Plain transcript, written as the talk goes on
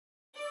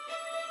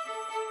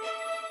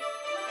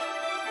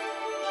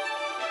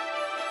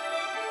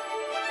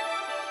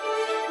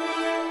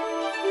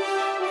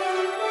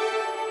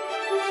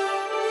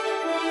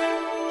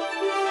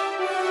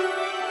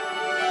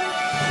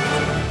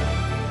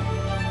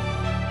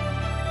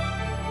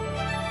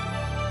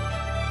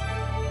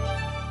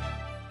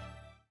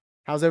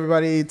How's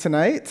everybody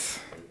tonight?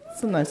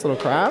 It's a nice little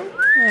crowd.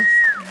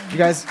 You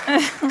guys,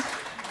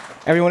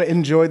 everyone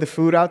enjoy the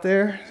food out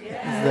there?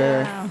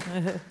 Yeah.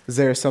 Is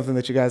there something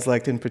that you guys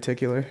liked in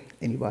particular?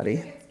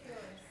 Anybody?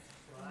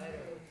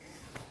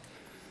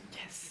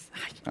 Yes.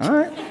 All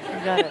right.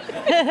 You got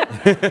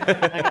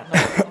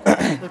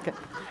it. Okay.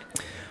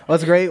 Well,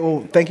 that's great.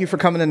 Well, thank you for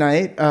coming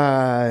tonight.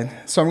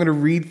 So I'm going to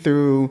read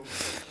through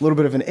a little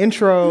bit of an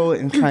intro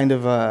and kind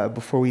of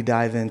before we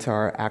dive into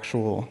our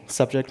actual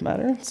subject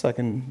matter, so I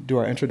can do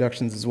our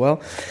introductions as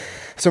well.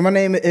 So my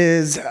name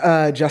is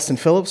Justin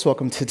Phillips.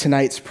 Welcome to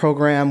tonight's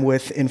program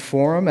with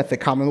Inforum at the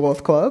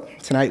Commonwealth Club.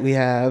 Tonight we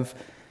have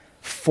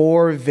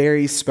 4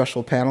 very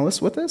special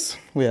panelists with us.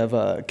 We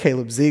have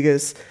Caleb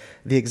Zigas,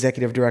 the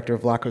Executive Director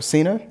of La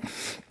Cocina.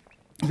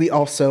 We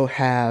also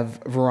have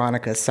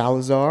Veronica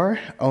Salazar,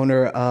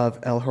 owner of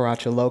El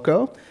Huarache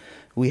Loco.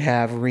 We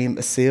have Reem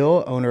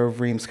Asil, owner of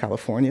Reem's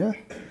California.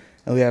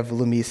 And we have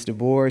Lamise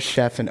DeBoer,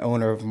 chef and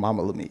owner of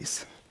Mama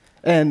Lamise.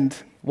 And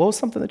what was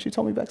something that you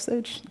told me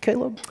backstage,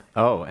 Caleb?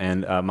 Oh,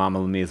 and Mama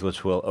Lamise,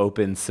 which will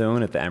open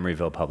soon at the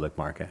Emeryville Public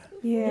Market.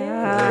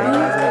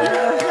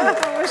 Yeah.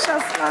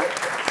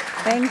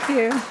 Thank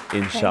you.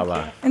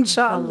 Inshallah.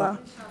 Inshallah.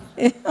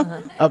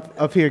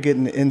 Up here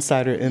getting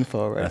insider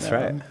info right now. That's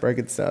right. Very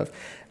good stuff.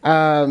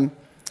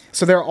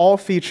 So they're all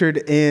featured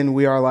in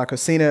We Are La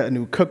Cocina, a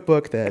new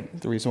cookbook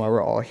that the reason why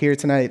we're all here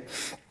tonight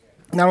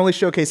not only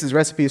showcases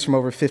recipes from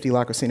over 50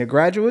 La Cocina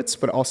graduates,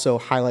 but also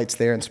highlights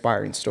their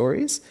inspiring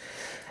stories.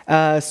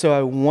 So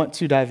I want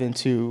to dive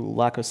into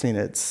La Cocina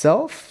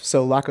itself.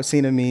 So La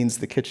Cocina means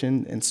the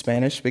kitchen in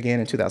Spanish, began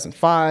in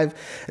 2005.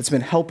 It's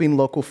been helping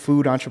local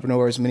food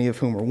entrepreneurs, many of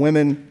whom are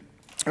women,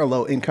 or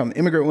low-income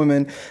immigrant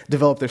women,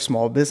 develop their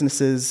small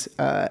businesses.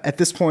 At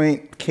this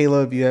point,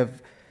 Caleb, you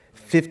have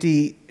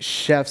 50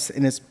 chefs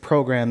in this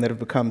program that have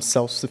become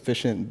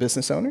self-sufficient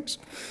business owners.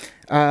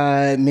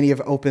 Many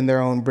have opened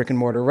their own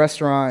brick-and-mortar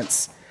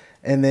restaurants.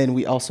 And then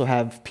we also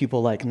have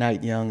people like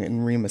Knight Young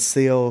and Reem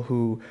Asil,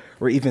 who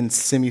were even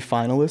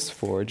semi-finalists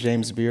for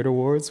James Beard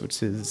Awards,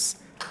 which is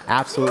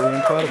absolutely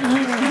incredible.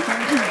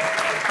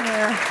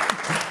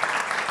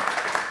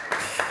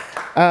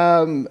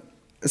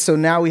 So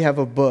now we have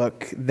a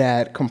book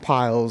that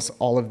compiles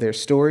all of their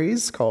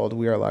stories called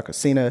We Are La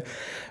Cocina,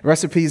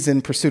 Recipes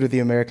in Pursuit of the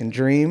American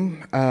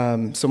Dream.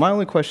 So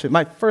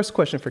my first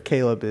question for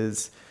Caleb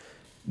is,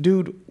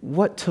 dude,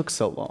 what took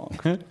so long?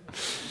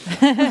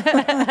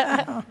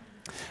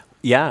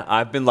 Yeah,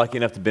 I've been lucky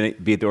enough to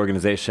be at the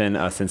organization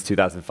since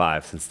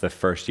 2005, since the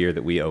first year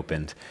that we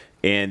opened.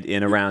 And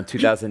in around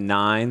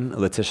 2009,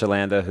 Letitia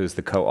Landa, who's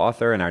the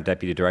co-author and our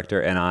deputy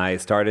director, and I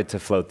started to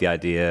float the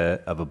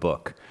idea of a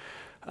book.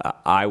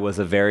 I was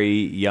a very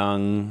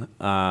young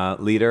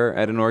leader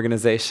at an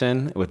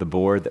organization with a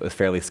board that was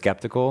fairly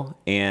skeptical.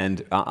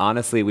 And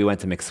honestly, we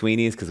went to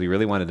McSweeney's because we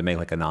really wanted to make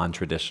like a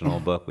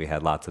non-traditional book. We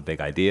had lots of big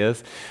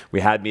ideas.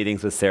 We had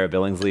meetings with Sarah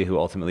Billingsley, who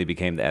ultimately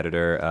became the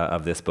editor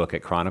of this book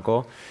at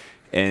Chronicle,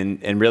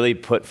 and really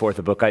put forth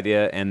a book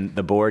idea. And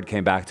the board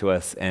came back to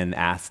us and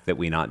asked that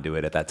we not do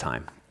it at that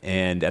time.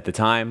 And at the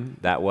time,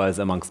 that was,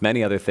 amongst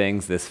many other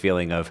things, this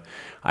feeling of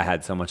I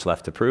had so much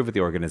left to prove with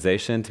the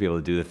organization to be able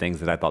to do the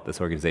things that I thought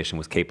this organization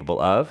was capable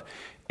of.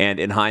 And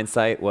in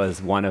hindsight was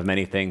one of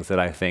many things that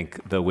I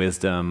think the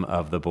wisdom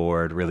of the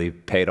board really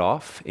paid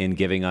off in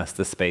giving us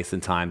the space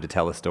and time to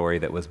tell a story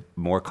that was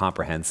more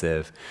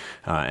comprehensive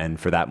and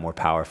for that more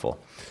powerful.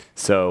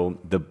 So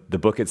the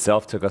book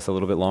itself took us a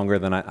little bit longer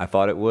than I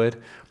thought it would.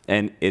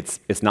 And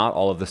it's not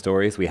all of the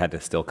stories. We had to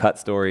still cut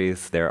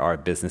stories. There are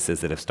businesses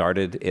that have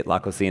started at La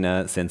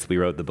Cocina since we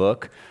wrote the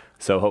book.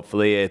 So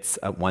hopefully it's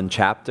one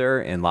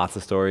chapter and lots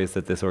of stories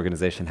that this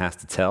organization has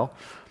to tell.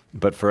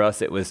 But for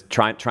us, it was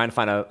trying to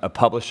find a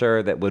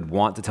publisher that would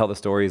want to tell the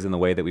stories in the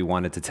way that we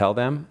wanted to tell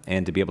them,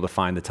 and to be able to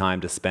find the time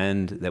to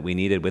spend that we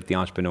needed with the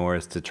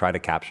entrepreneurs to try to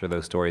capture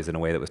those stories in a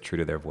way that was true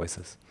to their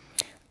voices.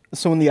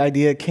 So when the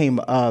idea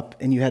came up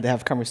and you had to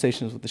have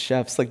conversations with the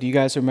chefs, like, do you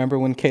guys remember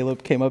when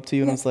Caleb came up to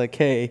you and was like,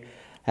 hey,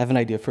 I have an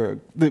idea we're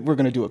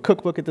going to do a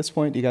cookbook at this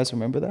point? Do you guys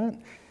remember that?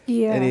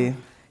 Yeah.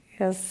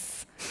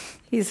 Yes.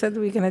 He said,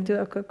 we're going to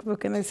do a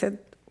cookbook. And I said,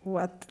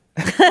 what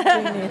do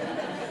you need?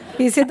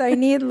 He said, I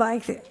need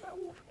like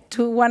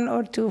 1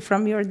 or 2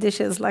 from your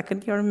dishes, like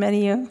in your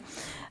menu.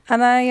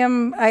 And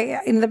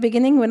in the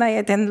beginning, when I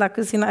attended La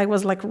Cocina, I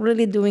was like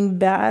really doing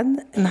bad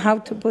in how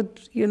to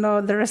put,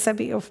 the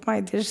recipe of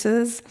my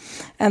dishes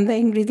and the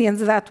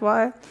ingredients that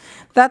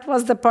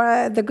was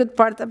the good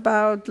part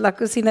about La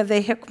Cocina.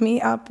 They hooked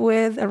me up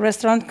with a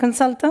restaurant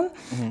consultant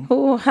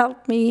who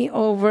helped me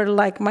over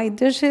like my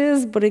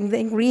dishes, putting the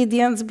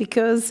ingredients,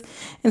 because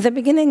in the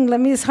beginning,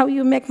 Lamise, how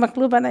you make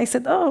maklouba? And I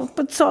said, oh,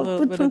 put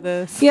salt, put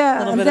this,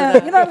 yeah,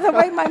 the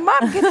way my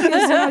mom gets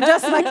used,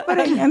 just like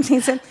putting. And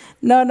he said,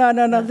 no,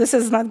 this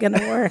is not going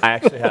to work. I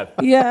actually have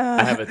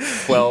I have a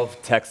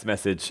 12 text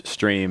message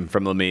stream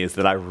from Lamise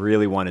that I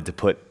really wanted to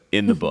put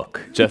in the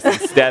book. Just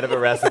instead of a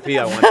recipe,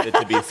 I wanted it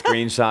to be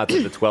screenshots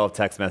of the 12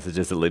 text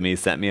messages that Limi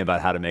sent me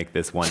about how to make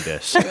this one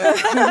dish.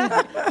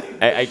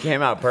 I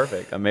came out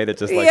perfect. I made it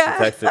just like she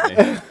texted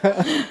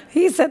me.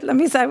 He said,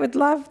 Lami, I would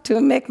love to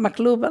make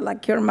makluba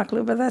like your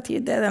makluba that you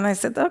did. And I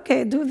said,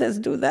 okay, do this,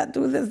 do that,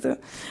 do this.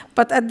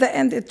 But at the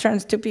end, it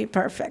turns to be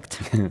perfect.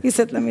 He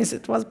said, Lami,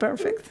 it was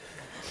perfect.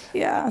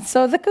 Yeah,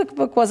 so the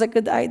cookbook was a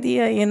good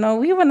idea. You know,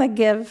 we want to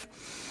give,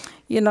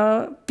 you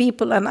know,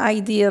 people an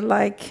idea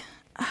like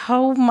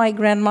how my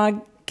grandma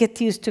get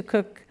used to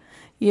cook,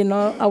 you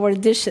know, our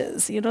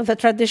dishes, you know, the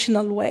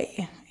traditional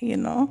way, you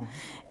know. Mm-hmm.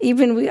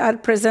 Even we are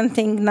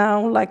presenting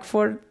now like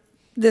for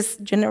this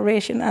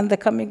generation and the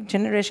coming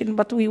generation,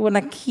 but we want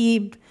to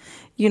keep,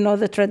 you know,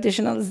 the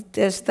traditional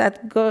dish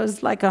that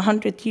goes like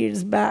 100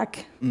 years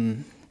back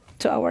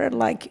to our,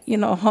 like, you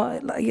know,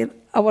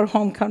 our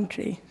home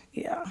country.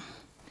 Yeah.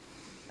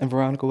 And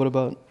Veronica, what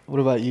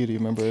about you? Do you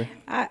remember?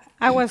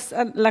 I was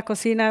at La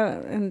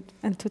Cocina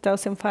in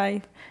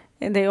 2005,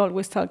 and they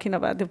always talking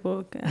about the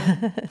book.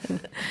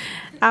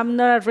 I'm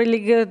not a really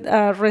good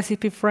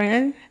recipe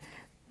friend.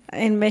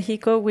 In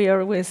Mexico, we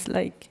always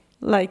like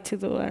to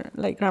do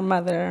like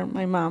grandmother,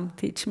 my mom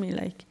teach me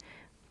like.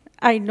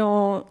 I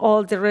know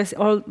all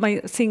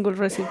my single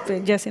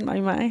recipe just in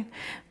my mind,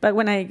 but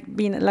when I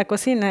been at La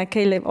Cocina,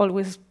 Caleb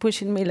always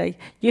pushing me like,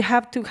 you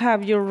have to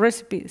have your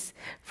recipes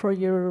for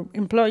your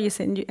employees,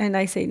 and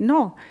I say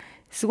no,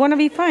 it's gonna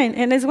be fine,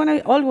 and it's gonna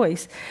be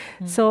always.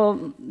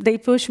 So they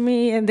push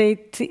me and they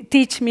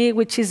teach me,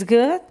 which is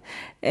good.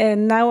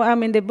 And now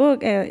I'm in the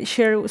book,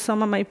 share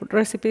some of my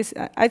recipes.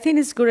 I think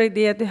it's a good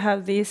idea to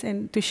have this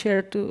and to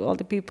share to all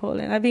the people.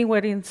 And I've been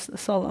waiting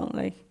so long,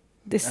 like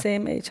the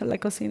same age at La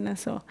Cocina.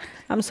 So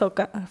I'm so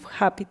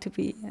happy to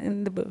be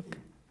in the book,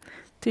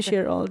 to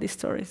share all these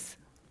stories.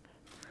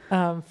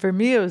 For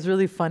me, it was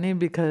really funny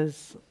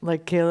because,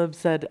 like Caleb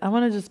said, I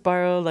want to just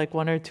borrow like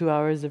 1 or 2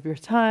 hours of your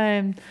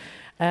time.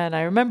 And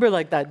I remember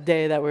like that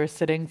day that we were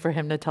sitting for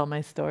him to tell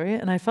my story,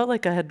 and I felt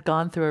like I had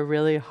gone through a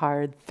really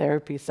hard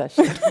therapy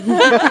session.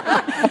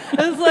 It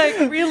was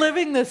like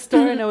reliving this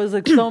story, and it was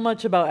like so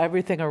much about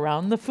everything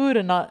around the food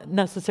and not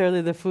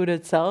necessarily the food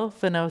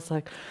itself. And I was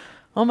like,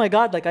 oh my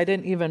God, like I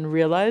didn't even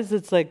realize.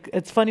 It's like,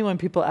 it's funny when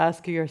people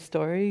ask you your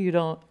story, you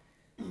don't,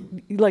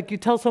 like you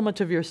tell so much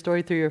of your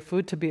story through your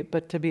food,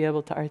 but to be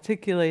able to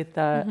articulate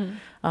that,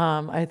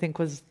 I think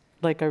was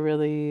like a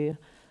really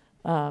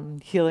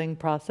healing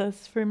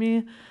process for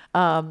me.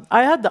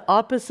 I had the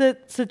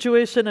opposite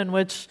situation in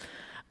which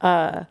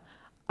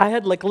I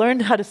had like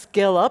learned how to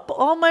scale up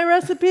all my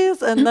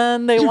recipes, and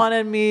then they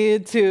wanted me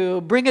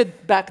to bring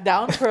it back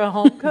down for a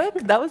home cook.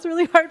 That was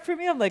really hard for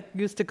me. I'm like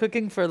used to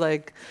cooking for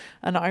like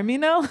an army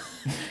now.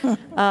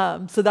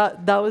 So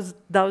that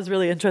was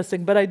really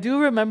interesting. But I do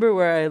remember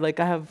where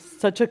I have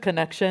such a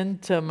connection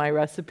to my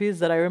recipes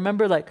that I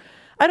remember like,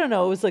 I don't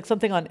know, it was like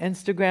something on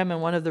Instagram, and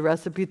one of the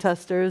recipe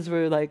testers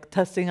were like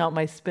testing out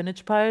my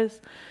spinach pies.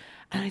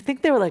 And I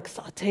think they were like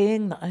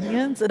sauteing the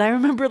onions. And I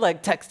remember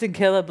like texting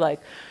Caleb like,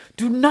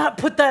 do not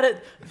put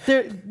that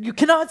there. You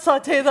cannot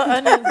saute the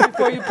onions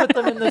before you put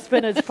them in the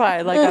spinach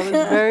pie. Like I was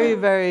very,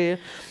 very,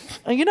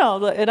 you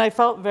know, and I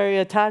felt very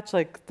attached.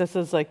 Like this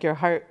is like your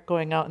heart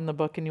going out in the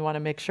book, and you want to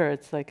make sure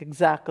it's like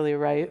exactly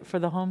right for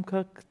the home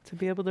cook to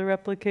be able to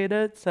replicate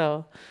it.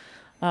 So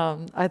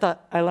I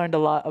thought I learned a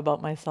lot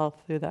about myself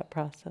through that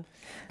process.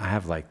 I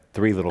have like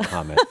 3 little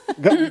comments.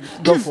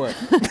 Go for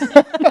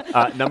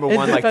it. Number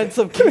one, like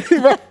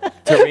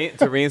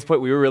to Reem's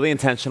point, we were really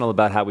intentional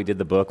about how we did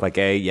the book. Like,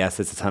 yes,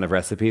 it's a ton of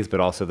recipes, but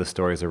also the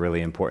stories are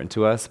really important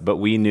to us. But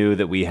we knew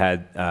that we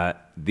had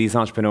these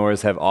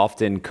entrepreneurs have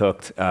often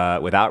cooked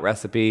without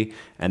recipe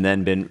and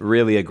then been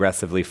really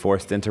aggressively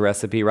forced into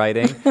recipe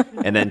writing.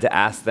 And then to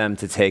ask them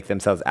to take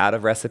themselves out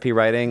of recipe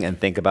writing and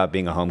think about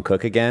being a home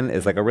cook again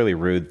is like a really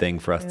rude thing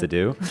for us to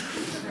do.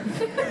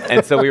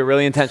 And so we were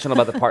really intentional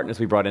about the partners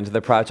we brought into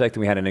the project,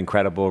 and we had an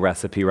incredible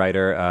recipe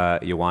writer,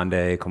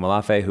 Yewande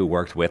Komolafe, who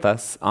worked with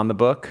us on the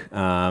book.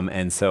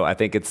 And so I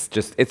think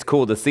it's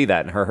cool to see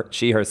that. And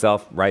she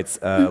herself writes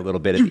a little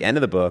bit at the end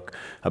of the book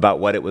about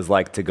what it was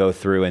like to go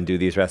through and do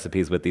these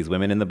recipes with these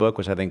women in the book,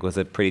 which I think was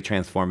a pretty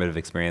transformative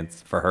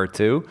experience for her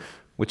too,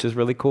 which is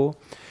really cool.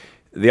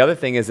 The other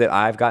thing is that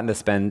I've gotten to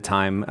spend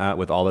time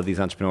with all of these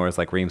entrepreneurs.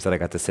 Like Reem said, I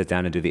got to sit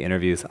down and do the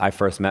interviews. I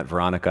first met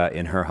Veronica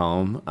in her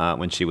home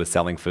when she was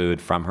selling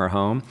food from her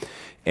home.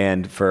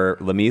 And for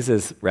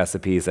Lamisa's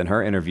recipes and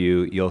her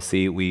interview, you'll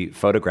see we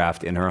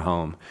photographed in her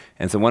home.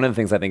 And so one of the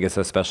things I think is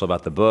so special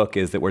about the book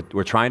is that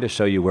we're trying to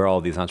show you where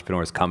all these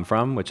entrepreneurs come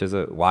from, which is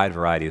a wide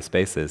variety of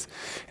spaces.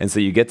 And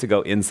so you get to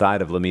go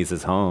inside of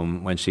Lamisa's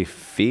home when she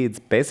feeds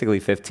basically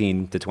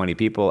 15 to 20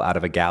 people out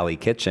of a galley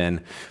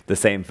kitchen the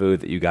same food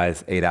that you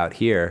guys ate out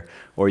here.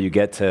 Or you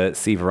get to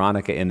see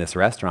Veronica in this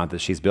restaurant that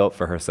she's built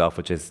for herself,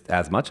 which is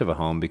as much of a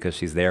home because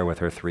she's there with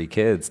her 3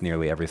 kids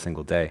nearly every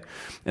single day.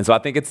 And so I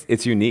think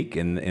it's unique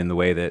in the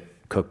way that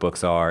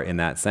cookbooks are in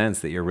that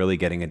sense, that you're really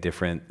getting a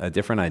different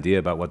idea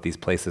about what these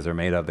places are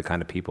made of, the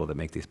kind of people that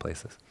make these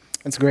places.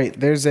 That's great.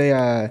 There's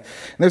a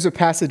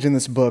passage in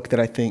this book that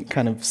I think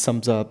kind of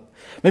sums up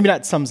maybe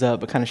not sums up,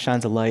 but kind of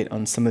shines a light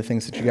on some of the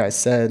things that you guys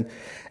said.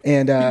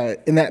 And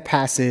in that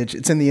passage,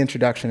 it's in the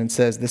introduction, it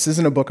says, this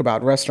isn't a book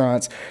about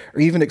restaurants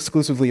or even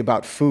exclusively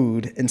about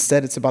food.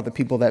 Instead, it's about the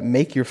people that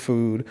make your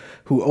food,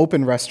 who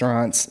open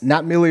restaurants,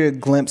 not merely a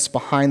glimpse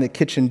behind the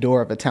kitchen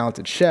door of a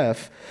talented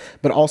chef,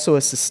 but also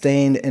a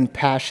sustained and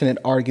passionate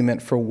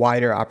argument for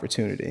wider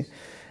opportunity.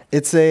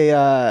 It's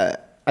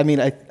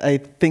I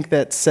think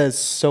that says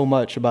so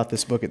much about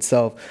this book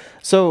itself.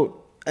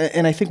 So,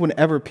 and I think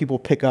whenever people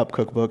pick up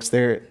cookbooks,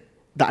 the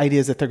idea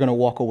is that they're going to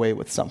walk away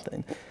with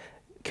something.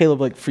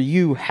 Caleb, like for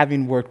you,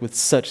 having worked with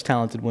such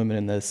talented women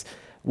in this,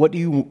 what do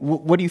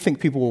you think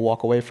people will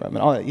walk away from?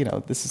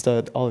 And this is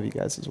to all of you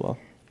guys as well.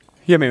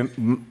 Yeah, I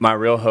mean, my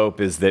real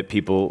hope is that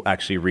people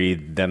actually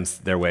read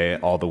their way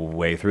all the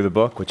way through the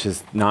book, which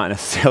is not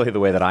necessarily the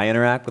way that I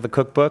interact with a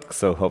cookbook.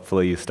 So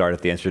hopefully you start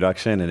at the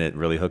introduction and it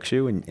really hooks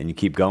you and you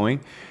keep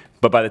going.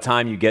 But by the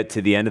time you get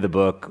to the end of the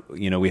book,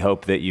 we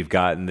hope that you've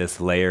gotten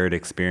this layered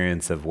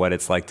experience of what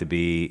it's like to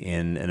be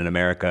in an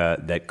America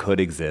that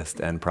could exist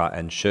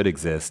and should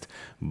exist,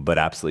 but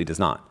absolutely does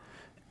not.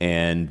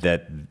 And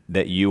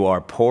that you are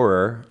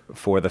poorer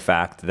for the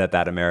fact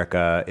that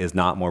America is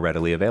not more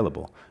readily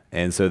available.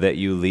 And so that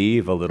you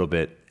leave a little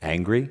bit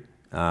angry,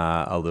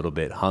 a little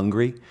bit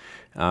hungry,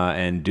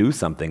 and do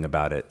something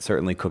about it.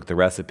 Certainly cook the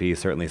recipe,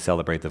 certainly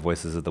celebrate the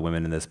voices of the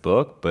women in this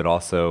book, but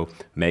also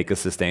make a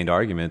sustained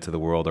argument to the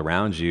world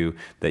around you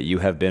that you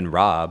have been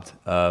robbed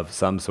of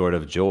some sort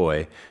of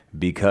joy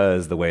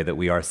because the way that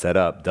we are set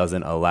up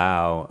doesn't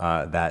allow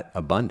that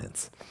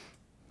abundance.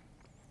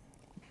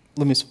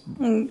 Let me...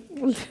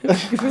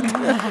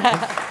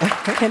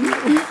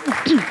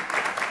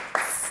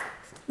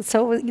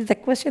 So the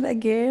question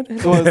again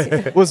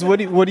was what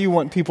do you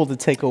want people to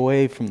take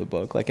away from the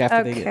book? Like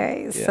after they get,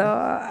 Okay,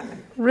 so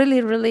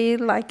really,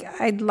 really,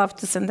 I'd love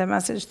to send a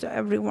message to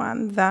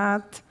everyone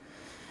that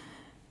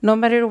no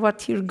matter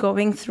what you're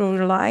going through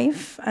in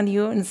life and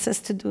you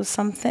insist to do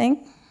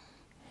something,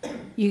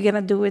 you're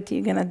gonna do it,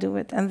 you're gonna do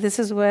it. And this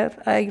is where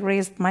I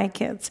raised my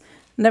kids.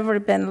 Never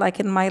been like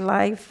in my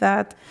life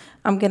that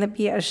I'm gonna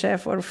be a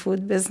chef or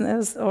food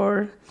business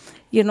or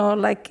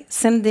like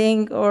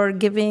sending or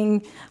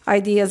giving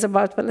ideas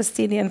about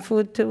Palestinian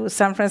food to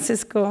San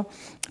Francisco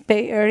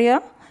Bay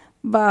Area.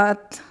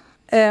 But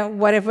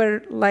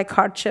whatever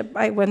hardship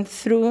I went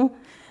through,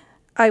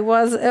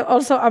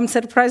 I'm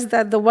surprised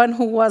that the one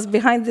who was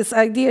behind this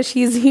idea,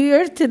 she's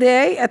here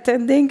today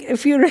attending.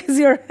 If you raise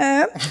your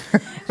hand,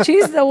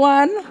 she's the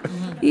one.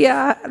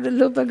 Yeah,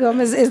 Lupa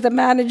Gomez is the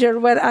manager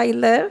where I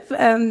live.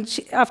 And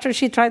after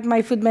she tried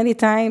my food many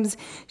times,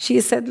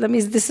 she said,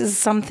 Lamise, this is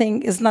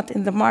something is not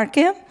in the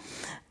market.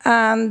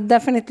 And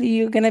definitely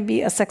you're going to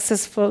be a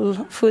successful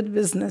food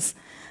business.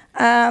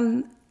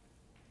 And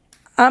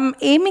I'm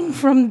aiming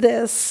from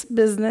this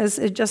business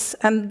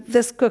and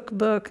this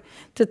cookbook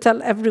to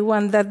tell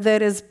everyone that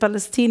there is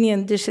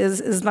Palestinian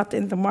dishes is not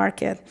in the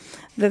market,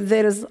 that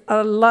there is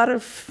a lot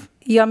of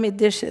yummy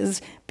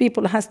dishes.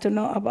 People has to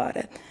know about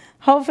it.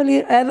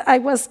 Hopefully, and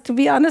to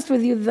be honest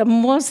with you, the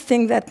most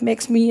thing that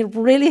makes me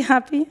really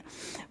happy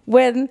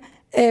when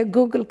a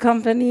Google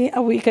company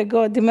a week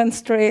ago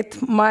demonstrate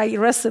my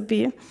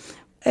recipe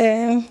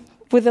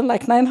within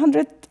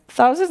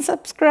 900,000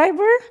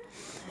 subscribers.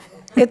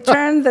 It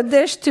turned the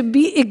dish to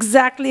be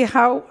exactly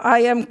how I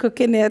am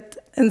cooking it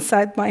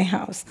inside my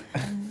house.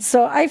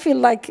 So I feel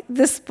like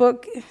this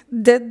book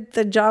did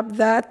the job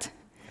that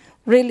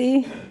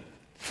really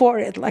for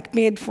it,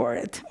 made for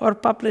it or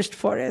published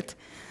for it.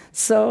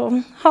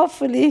 So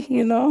hopefully,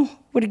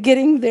 we're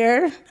getting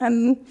there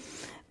and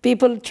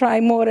people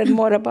try more and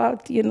more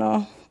about,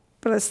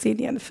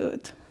 Palestinian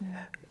food.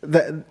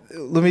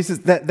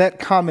 That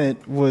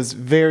comment was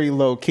very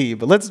low key,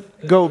 but let's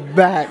go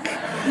back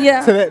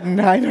to that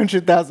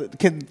 900,000.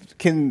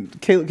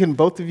 Can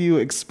both of you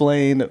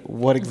explain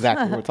what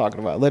exactly we're talking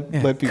about? Let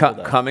people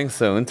know. Coming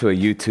soon to a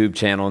YouTube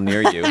channel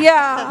near you.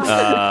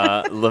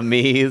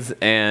 Lamise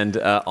and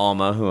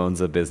Alma, who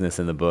owns a business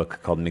in the book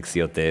called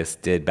Mixiotes,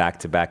 did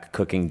back-to-back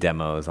cooking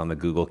demos on the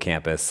Google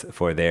campus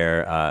for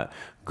their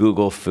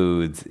Google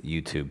Foods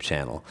YouTube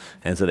channel.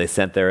 And so they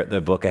sent their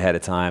book ahead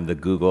of time. The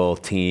Google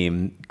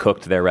team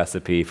cooked their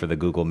recipe for the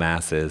Google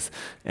masses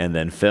and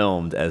then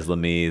filmed as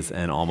Lamise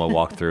and Alma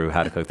walked through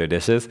how to cook their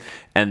dishes.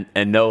 And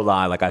no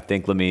lie, I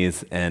think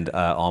Lamise and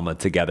Alma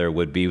together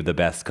would be the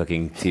best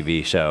cooking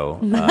TV show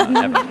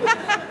ever.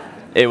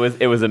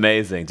 It was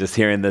amazing just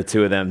hearing the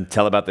two of them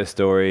tell about their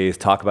stories,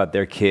 talk about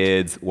their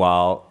kids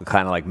while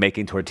kind of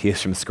making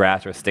tortillas from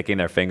scratch or sticking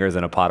their fingers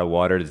in a pot of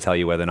water to tell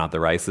you whether or not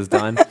the rice is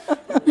done.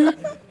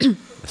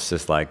 It's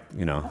just I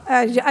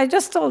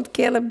just told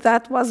Caleb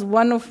that was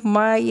one of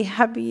my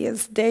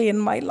happiest day in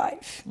my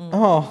life.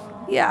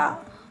 Oh. Yeah.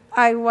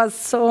 I was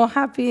so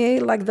happy,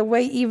 the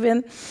way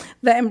even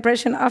the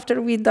impression after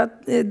we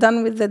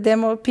done with the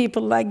demo,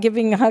 people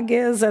giving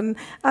hugs and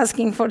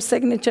asking for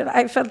signature.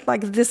 I felt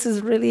like this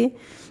is really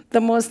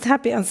the most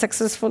happy and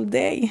successful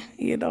day,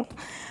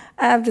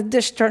 And the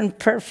dish turned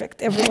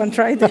perfect. Everyone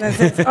tried it and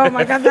said, oh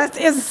my God, that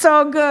is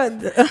so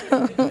good.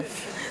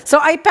 So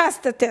I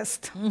passed the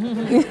test.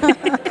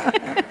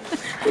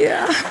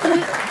 Yeah.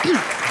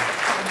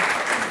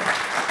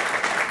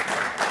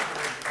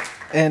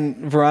 And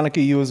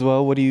Veronica, you as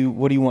well. What do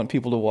you want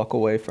people to walk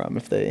away from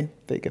if they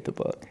get the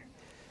book?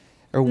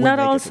 Or when Not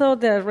they get also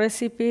the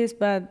recipes,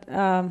 but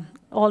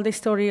all the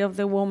story of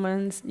the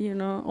woman's,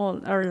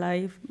 all our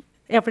life,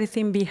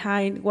 everything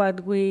behind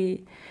what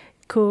we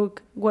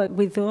cook, what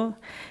we do.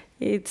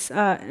 It's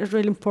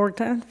really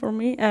important for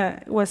me.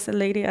 Was a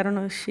lady, I don't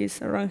know if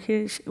she's around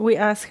here. We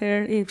asked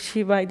her if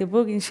she buy the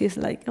book, and she's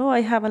like, "Oh,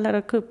 I have a lot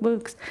of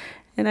cookbooks,"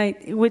 and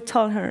we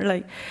told her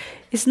like,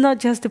 it's not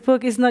just the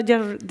book, it's not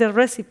just the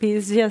recipe,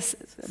 it's just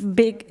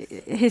big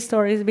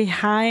histories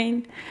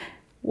behind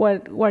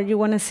what you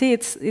want to see.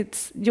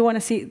 It's you want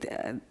to see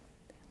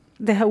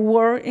the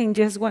world in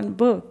just one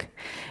book,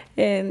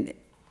 and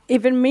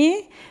even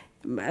me.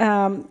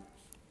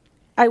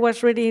 I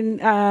was reading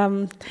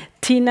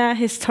Tina,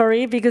 his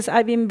story, because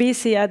I've been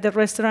busy at the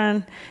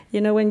restaurant.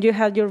 When you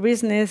have your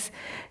business,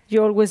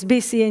 you're always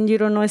busy and you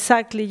don't know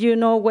exactly,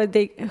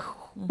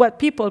 what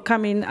people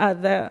come in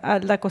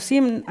at La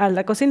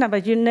Cocina,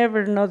 but you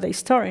never know the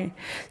story.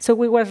 So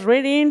we was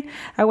reading,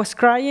 I was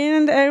crying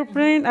in the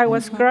airplane, I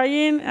was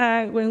crying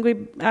when we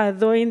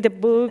doing the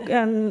book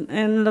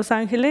in Los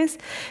Angeles,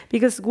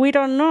 because we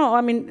don't know.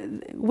 I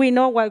mean, we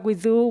know what we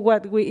do,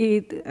 what we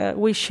eat,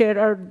 we share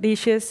our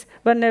dishes,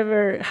 but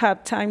never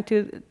have time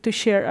to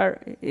share our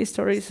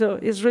history. So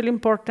it's really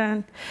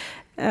important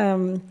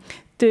to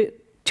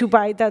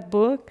buy that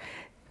book,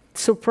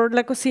 support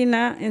La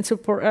Cocina and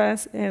support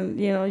us, and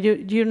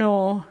you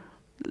know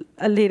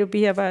a little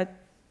bit about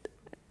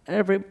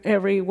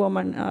every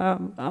woman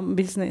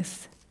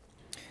business.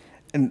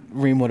 And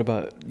Reem, what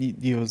about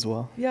you as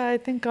well? Yeah, I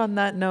think on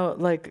that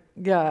note,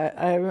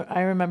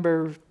 I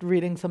remember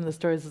reading some of the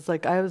stories. It's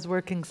like I was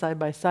working side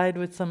by side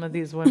with some of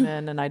these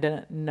women, and I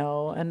didn't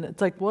know. And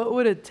it's like, what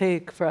would it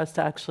take for us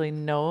to actually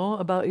know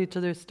about each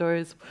other's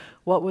stories?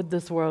 What would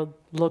this world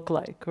look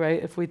like,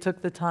 right? If we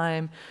took the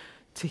time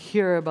to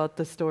hear about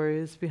the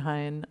stories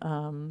behind,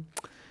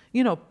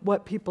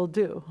 what people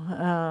do.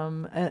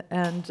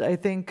 And I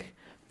think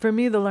for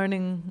me, the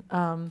learning,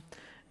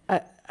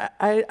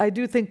 I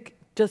do think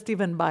just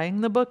even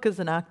buying the book is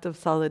an act of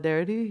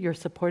solidarity. You're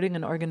supporting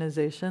an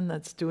organization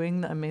that's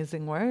doing the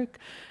amazing work.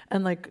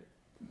 And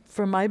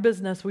for my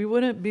business, we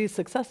wouldn't be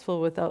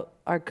successful without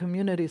our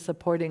community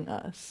supporting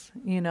us,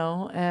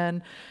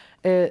 and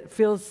it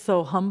feels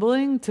so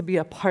humbling to be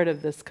a part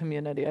of this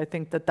community. I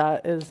think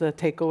that is the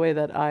takeaway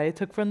that I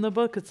took from the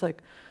book. It's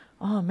like,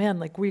 oh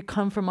man, we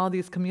come from all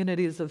these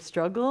communities of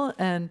struggle,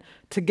 and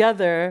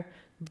together,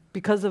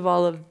 because of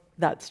all of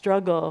that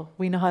struggle,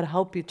 we know how to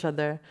help each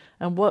other.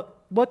 And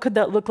what could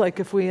that look like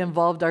if we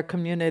involved our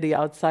community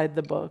outside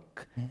the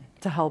book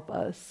to help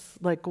us?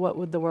 What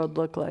would the world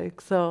look like?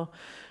 So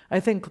I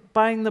think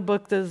buying the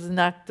book is an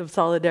act of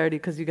solidarity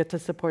because you get to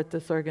support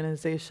this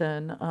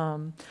organization.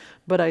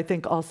 But I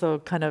think also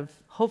kind of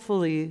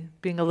hopefully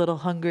being a little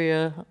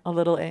hungrier, a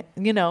little,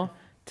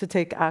 to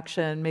take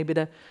action, maybe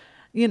to,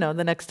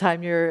 the next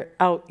time you're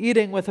out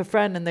eating with a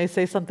friend and they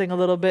say something a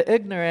little bit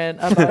ignorant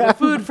about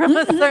food from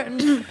a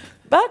certain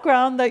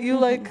background that you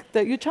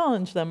that you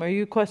challenge them or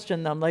you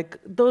question them,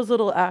 those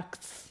little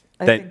acts.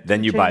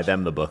 Then you buy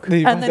them the book.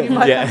 And then you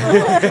buy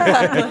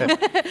them the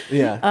book.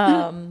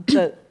 Yeah.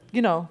 That,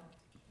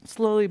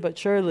 slowly but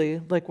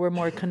surely, we're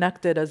more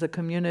connected as a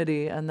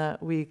community, and that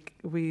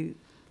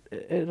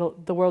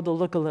the world will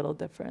look a little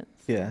different.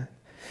 Yeah,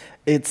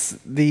 it's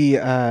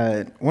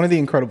one of the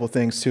incredible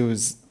things too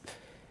is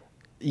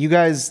you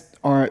guys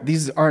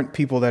aren't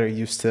people that are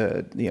used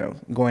to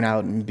going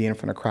out and being in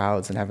front of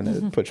crowds and having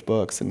to push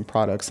books and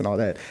products and all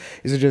that.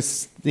 These are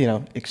just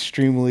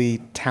extremely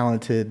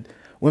talented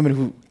women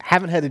who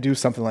haven't had to do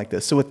something like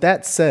this. So with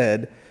that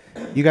said,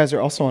 you guys are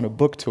also on a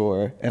book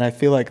tour, and I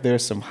feel like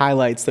there's some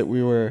highlights that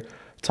we were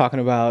talking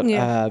about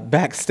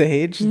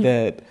backstage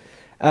that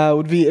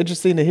would be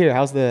interesting to hear.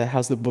 How's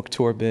the book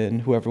tour been?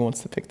 Whoever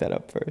wants to pick that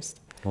up first.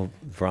 Well,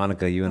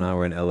 Veronica, you and I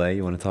were in LA.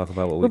 You want to talk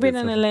about what we've did?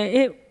 We've been in LA.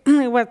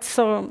 It was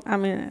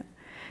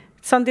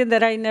something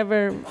that I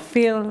never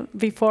feel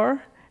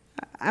before.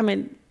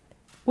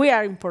 We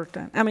are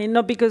important.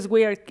 Not because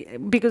we are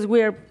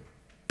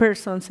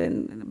persons,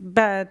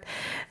 but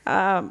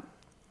I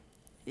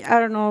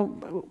don't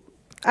know.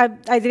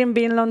 I didn't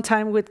be a long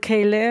time with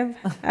Caleb,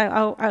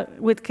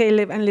 with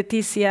Caleb and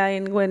Leticia,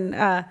 and when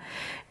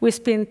we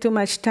spent too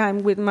much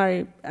time with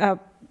my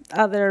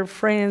other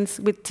friends,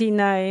 with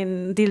Tina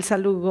and Dilsa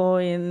Lugo,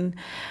 and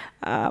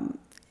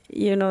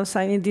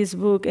signing this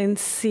book and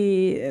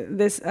see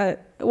this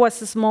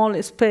was a small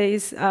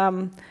space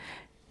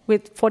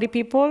with 40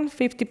 people,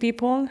 50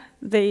 people.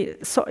 They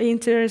saw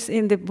interest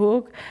in the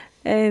book,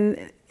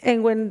 and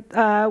when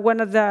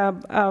one of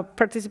the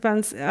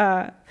participants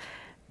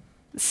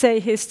say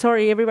his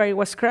story, everybody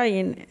was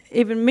crying,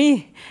 even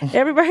me.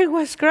 Everybody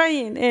was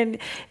crying, and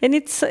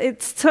it's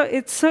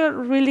so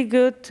really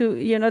good to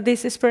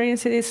this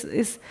experience.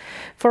 Is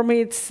for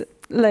me, it's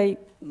like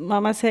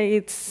Mama say,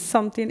 it's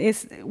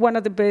one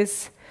of the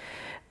best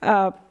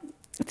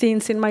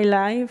things in my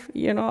life.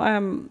 You know,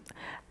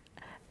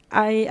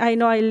 I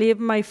know I leave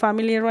my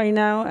family right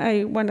now.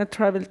 I want to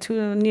travel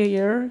to New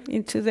York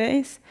in 2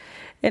 days.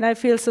 And I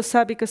feel so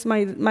sad because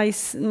my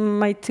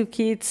 2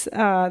 kids,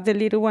 the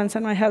little ones,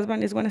 and my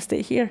husband is going to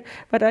stay here.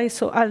 But I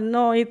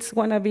know it's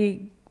going to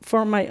be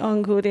for my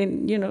own good,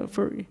 and you know,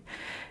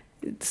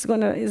 it's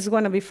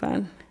gonna be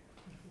fun.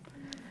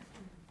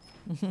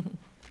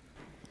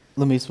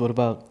 Lamise, what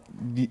about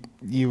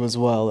you as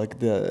well? Like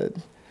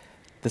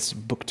this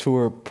book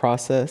tour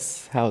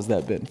process, how's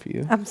that been for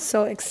you? I'm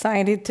so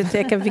excited to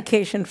take a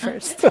vacation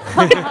first.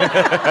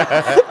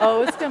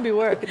 Oh, it's gonna be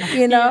work.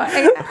 You know,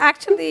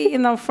 actually, you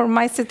know, for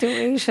my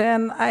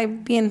situation,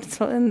 I've been,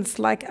 so it's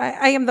like,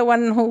 I am the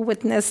one who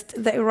witnessed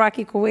the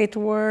Iraqi-Kuwait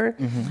war,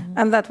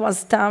 and that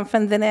was tough,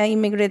 and then I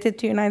immigrated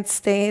to United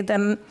States,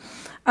 and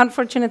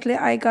unfortunately,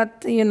 I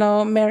got, you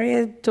know,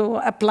 married to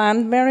a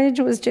planned marriage,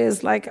 which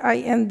is like I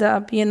end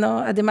up, you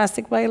know, a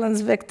domestic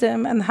violence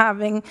victim and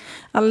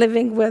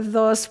living with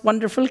those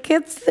wonderful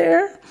kids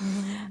there.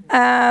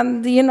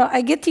 And, you know,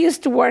 I get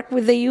used to work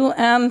with the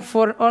UN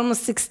for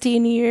almost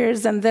 16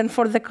 years, and then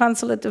for the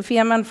Consulate of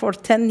Yemen for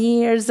 10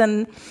 years.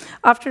 And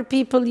after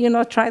people, you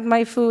know, tried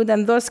my food,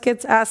 and those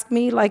kids asked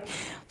me, like,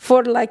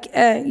 for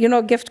you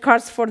know, gift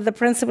cards for the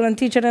principal and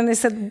teacher. And I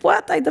said,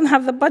 what? I don't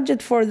have the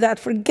budget for that.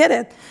 Forget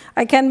it.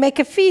 I can make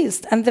a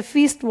feast. And the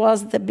feast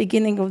was the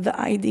beginning of the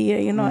idea,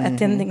 you know,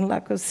 attending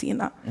La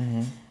Cocina.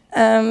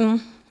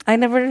 I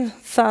never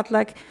thought,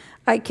 like,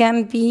 I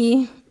can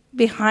be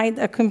behind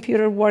a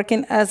computer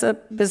working as a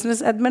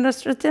business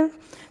administrative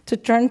to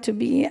turn to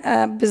be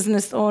a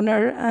business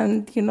owner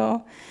and, you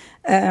know,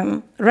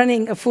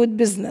 running a food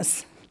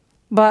business.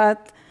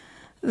 But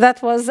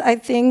that was, I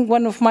think,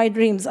 one of my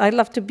dreams. I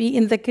love to be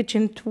in the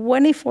kitchen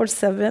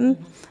 24/7,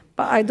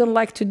 but I don't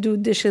like to do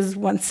dishes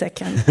 1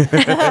 second.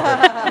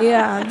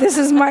 Yeah, this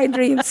is my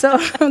dream. So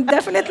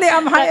definitely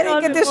I'm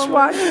hiring a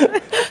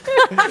dishwasher.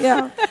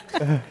 Yeah.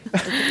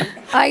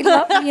 I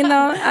love, you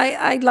know,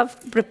 I love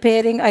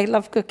preparing. I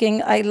love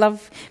cooking. I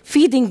love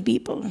feeding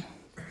people.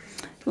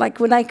 Like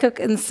when I cook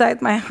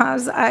inside my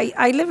house,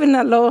 I live in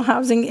a low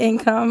housing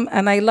income,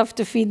 and I love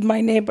to feed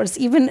my neighbors,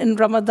 even in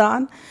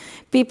Ramadan.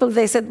 People,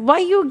 they said, why are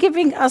you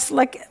giving us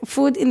like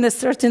food in a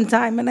certain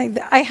time? And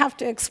I have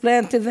to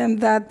explain to them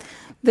that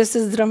this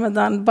is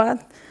Ramadan.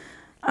 But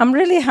I'm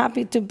really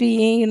happy to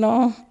be, you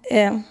know,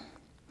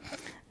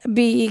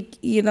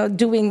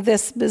 doing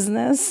this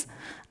business.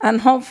 And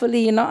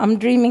hopefully, you know, I'm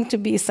dreaming to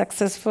be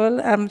successful.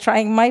 I'm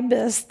trying my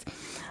best.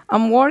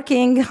 I'm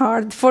working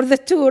hard for the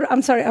tour.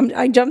 I'm sorry,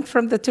 I jumped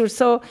from the tour.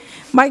 So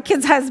my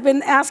kids has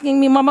been asking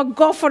me, Mama,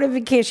 go for a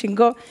vacation,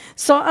 go.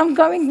 So I'm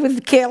going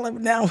with Caleb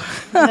now,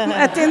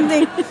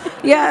 attending.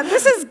 Yeah,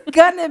 this is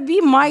gonna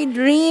be my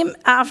dream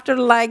after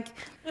like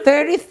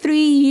 33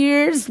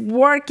 years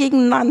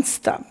working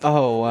nonstop.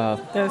 Oh, wow.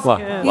 That's Well,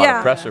 good. a lot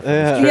of pressure from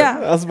this trip.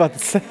 Yeah. I was about to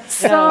say.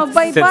 So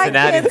by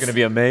Cincinnati is going to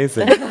be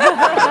amazing.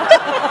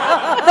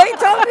 They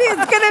told me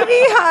it's gonna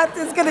be hot.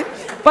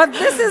 But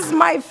this is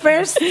my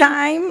first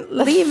time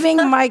leaving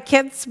my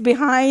kids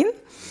behind,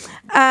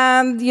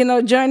 and you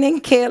know,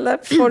 joining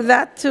Caleb for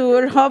that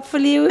tour.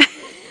 Hopefully,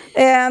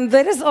 and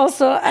there is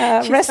also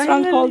a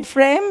restaurant called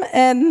Frame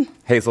in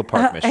Hazel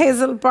Park, Michigan.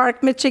 Hazel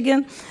Park,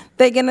 Michigan.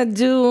 They're gonna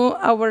do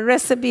our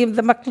recipe of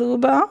the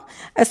makluba.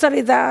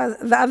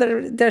 The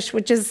other dish,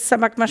 which is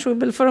samak mashwi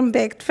bil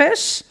baked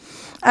fish,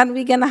 and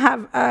we're gonna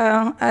have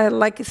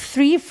like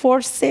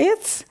 3-4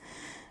 sets.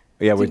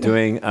 Yeah, we're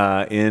doing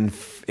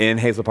in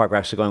Hazel Park. We're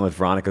actually going with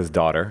Veronica's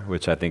daughter,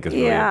 which I think is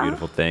really a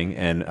beautiful thing.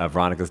 And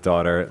Veronica's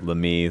daughter,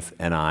 Lamise,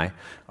 and I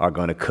are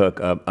going to cook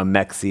a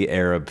Mexi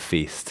Arab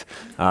feast.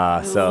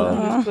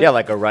 Yeah,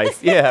 like a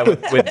rice. Yeah,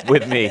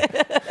 with me.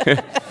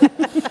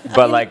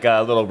 But like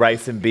a little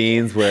rice and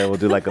beans, where we'll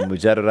do like a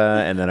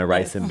mujerra and then a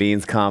rice and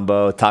beans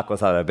combo.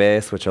 Tacos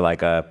árabes, which are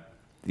like a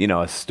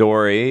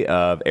story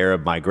of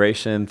Arab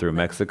migration through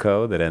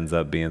Mexico that ends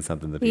up being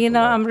something that people You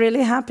know, love. I'm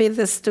really happy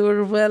this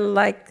tour will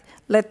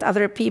let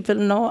other people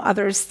know,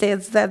 other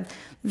states, that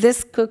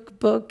this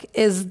cookbook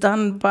is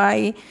done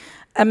by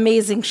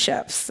amazing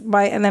chefs,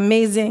 by an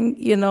amazing,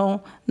 you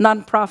know,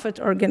 nonprofit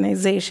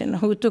organization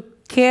who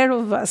took care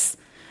of us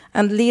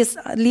and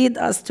lead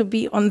us to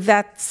be on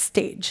that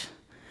stage.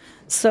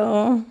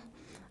 So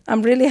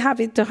I'm really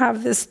happy to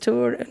have this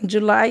tour in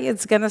July.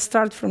 It's going to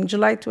start from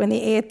July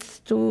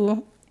 28th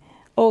to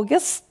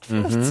August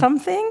 5th,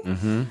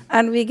 something.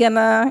 And we're going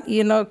to,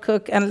 you know,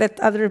 cook and let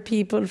other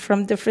people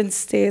from different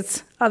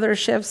states, other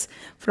chefs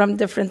from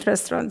different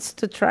restaurants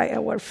to try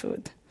our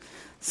food.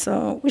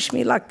 So wish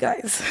me luck,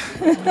 guys.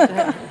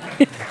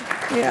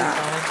 Yeah.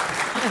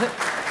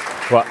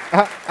 Well,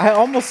 I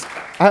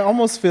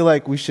almost feel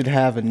like we should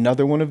have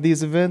another one of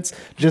these events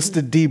just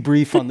to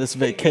debrief on this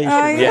vacation.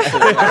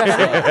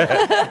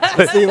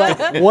 See,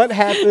 like, what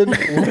happened?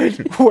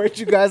 Where'd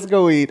you guys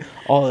go eat?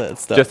 All that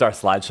stuff. Just our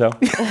slideshow.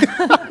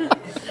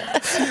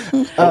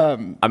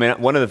 I mean,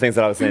 one of the things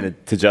that I was saying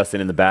to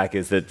Justin in the back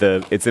is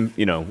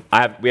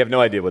that we have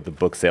no idea what the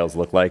book sales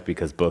look like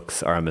because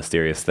books are a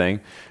mysterious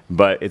thing.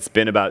 But it's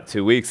been about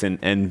 2 weeks,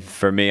 and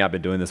for me, I've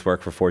been doing this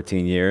work for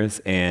 14 years,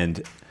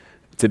 and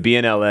to be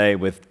in LA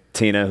with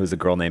Tina, who's a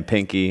girl named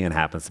Pinky and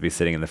happens to be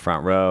sitting in the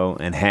front row,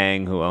 and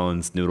Hang, who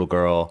owns Noodle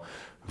Girl,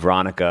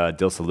 Veronica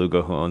Dilsa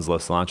Lugo, who owns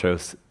Los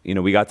Cilantros.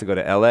 We got to go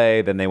to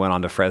LA, then they went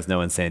on to Fresno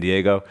and San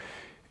Diego.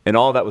 And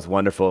all that was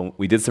wonderful.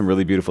 We did some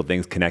really beautiful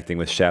things connecting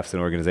with chefs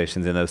and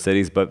organizations in those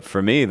cities. But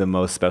for me, the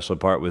most special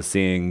part was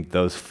seeing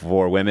those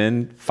 4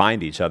 women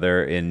find each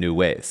other in new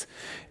ways.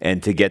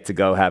 And to get to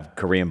go have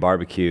Korean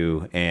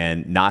barbecue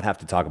and not have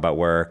to talk about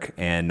work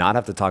and not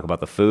have to talk about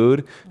the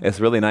food. It's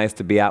really nice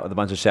to be out with a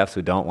bunch of chefs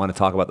who don't want to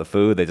talk about the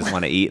food. They just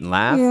want to eat and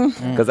laugh.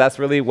 Because that's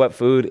really what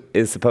food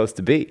is supposed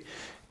to be.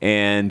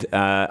 And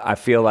I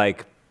feel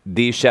like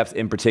these chefs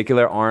in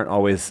particular aren't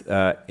always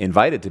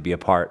invited to be a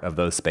part of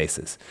those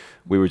spaces.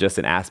 We were just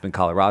in Aspen,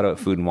 Colorado at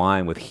Food and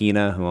Wine with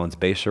Hina, who owns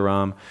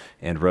Beisharam,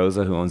 and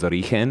Rosa, who owns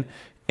Origen.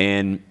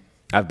 And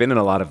I've been in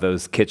a lot of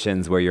those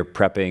kitchens where you're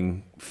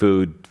prepping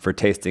food for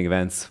tasting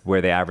events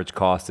where the average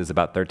cost is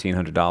about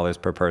 $1,300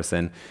 per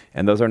person.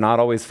 And those are not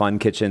always fun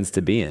kitchens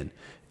to be in.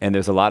 And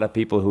there's a lot of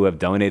people who have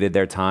donated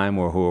their time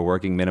or who are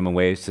working minimum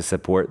wage to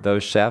support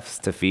those chefs,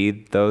 to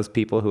feed those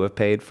people who have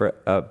paid for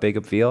a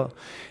big meal.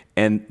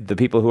 And the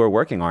people who are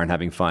working aren't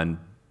having fun.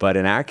 But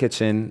in our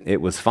kitchen,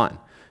 it was fun.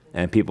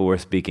 And people were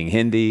speaking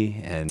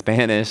Hindi and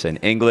Spanish and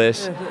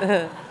English.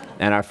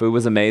 And our food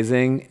was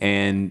amazing.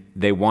 And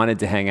they wanted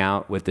to hang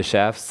out with the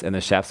chefs. And the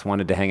chefs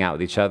wanted to hang out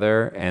with each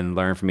other and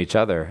learn from each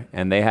other.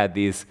 And they had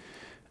these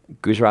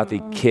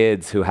Gujarati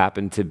kids who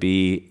happened to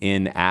be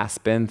in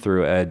Aspen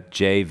through a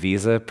J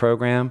visa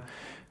program,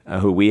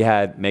 who we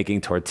had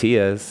making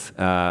tortillas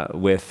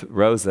with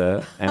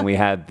Rosa, and we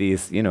had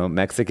these,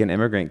 Mexican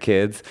immigrant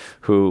kids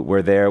who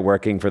were there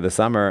working for the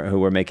summer, who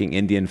were making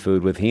Indian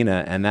food with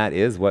Hina, and that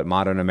is what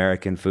modern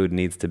American food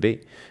needs to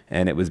be.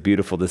 And it was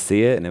beautiful to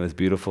see it, and it was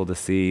beautiful to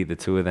see the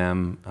 2 of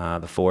them,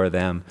 the 4 of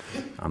them.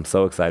 I'm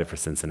so excited for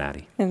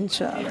Cincinnati.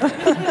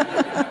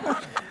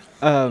 Inshallah.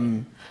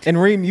 And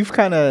Reem, you've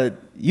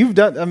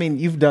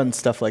done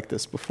stuff like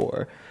this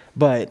before,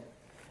 but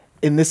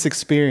in this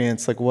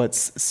experience, like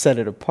what's set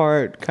it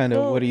apart?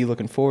 What are you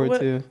looking forward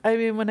to? I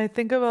mean, when I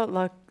think about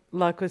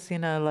La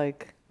Cocina,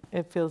 like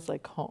it feels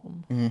like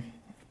home,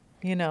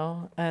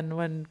 and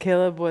when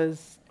Caleb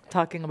was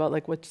talking about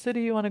like which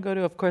city you want to go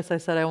to, of course I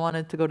said I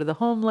wanted to go to the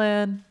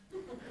homeland,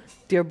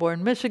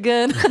 Dearborn,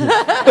 Michigan.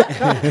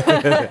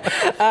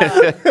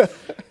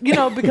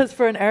 Because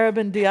for an Arab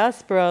in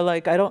diaspora,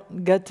 like I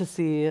don't get to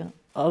see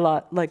a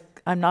lot, like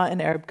I'm not in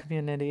the Arab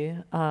community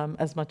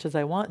as much as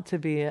I want to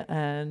be,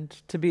 and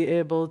to be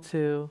able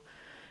to,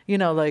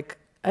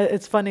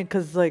 it's funny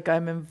because like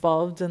I'm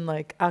involved in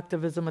like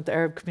activism with the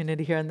Arab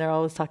community here, and they're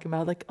always talking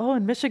about like, oh,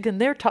 in Michigan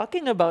they're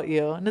talking about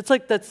you, and it's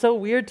like that's so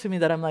weird to me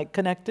that I'm like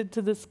connected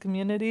to this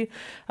community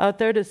out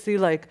there, to see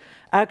like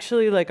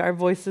actually like our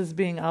voices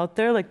being out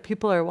there, like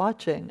people are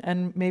watching,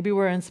 and maybe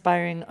we're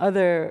inspiring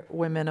other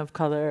women of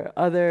color,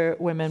 other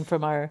women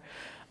from our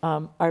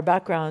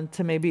background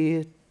to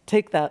maybe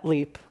take that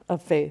leap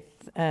of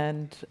faith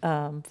and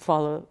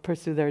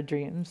pursue their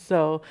dreams.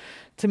 So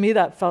to me,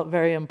 that felt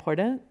very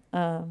important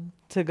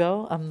to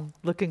go. I'm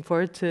looking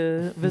forward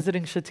to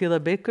visiting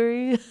Shatila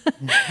Bakery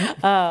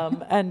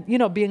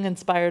and, being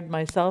inspired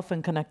myself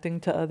and connecting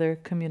to other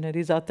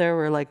communities out there.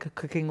 We're like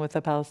cooking with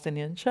a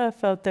Palestinian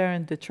chef out there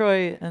in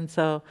Detroit. And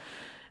so,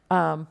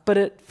 but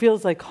it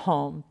feels like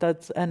home.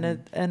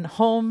 And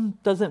home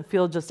doesn't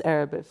feel just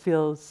Arab. It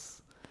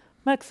feels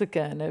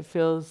Mexican. It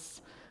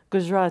feels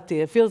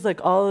Gujarati. It feels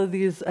like all of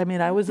these. I mean,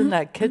 I was in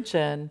that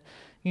kitchen,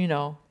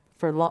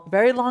 for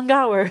very long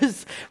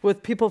hours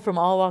with people from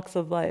all walks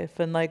of life.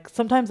 And like,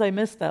 sometimes I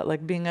miss that,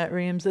 like being at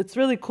Reem's. It's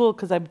really cool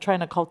because I'm trying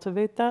to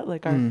cultivate that.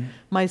 Like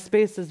my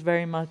space is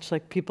very much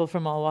like people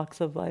from all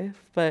walks of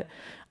life. But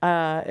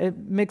it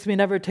makes me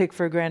never take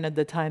for granted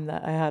the time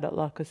that I had at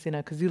La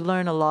Cocina, because you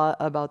learn a lot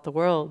about the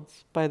world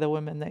by the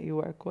women that you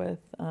work with.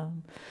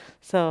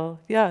 So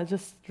yeah,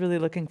 just really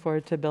looking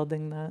forward to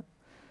building that.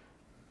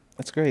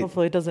 That's great.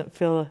 Hopefully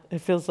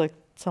it feels like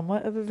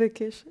somewhat of a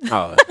vacation.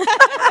 Oh,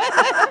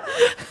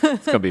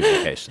 it's going to be a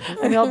vacation.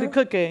 I mean, I'll be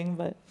cooking,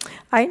 but.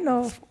 I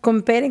know,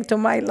 comparing to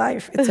my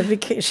life, it's a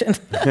vacation.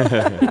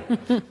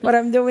 What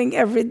I'm doing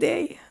every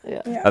day.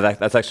 Yeah. Oh,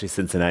 that's actually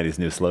Cincinnati's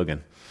new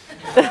slogan.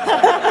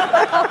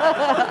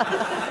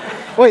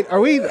 Wait,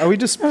 are we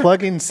just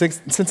plugging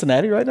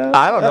Cincinnati right now?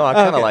 I don't know. I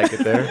kind of like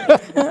it there.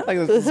 Like,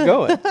 let's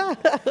go.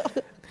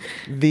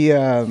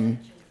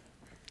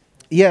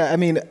 Yeah, I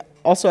mean,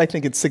 also I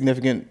think it's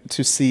significant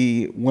to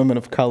see women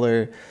of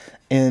color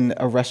in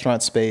a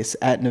restaurant space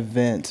at an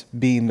event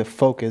being the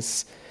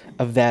focus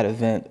of that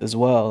event as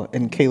well.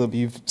 And Caleb,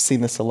 you've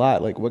seen this a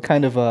lot. Like, what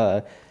kind of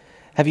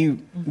have you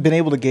been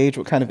able to gauge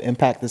what kind of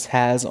impact this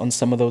has on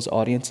some of those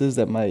audiences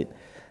that might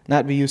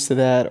not be used to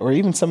that, or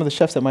even some of the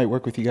chefs that might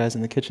work with you guys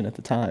in the kitchen at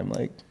the time?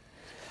 Like,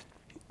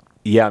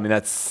 yeah, I mean,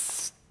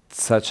 that's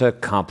such a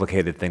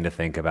complicated thing to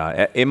think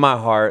about. In my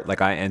heart,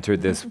 like I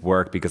entered this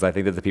work because I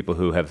think that the people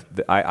who have,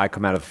 I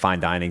come out of the fine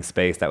dining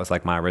space. That was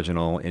like my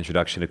original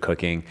introduction to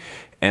cooking.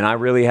 And I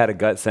really had a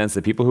gut sense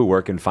that people who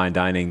work in fine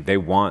dining, they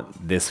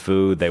want this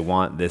food, they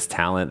want this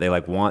talent, they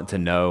like want to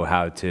know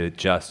how to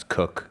just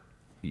cook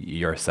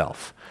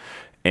yourself.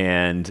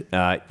 And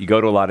you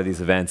go to a lot of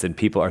these events and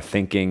people are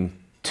thinking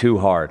too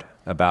hard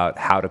about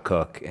how to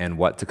cook and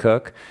what to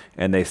cook,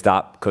 and they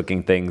stop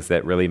cooking things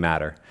that really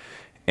matter.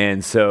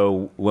 And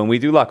so when we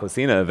do La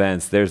Cocina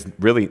events, there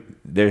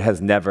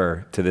has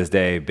never to this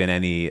day been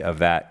any of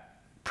that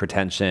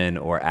pretension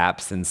or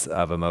absence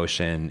of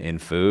emotion in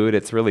food.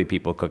 It's really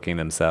people cooking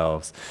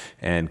themselves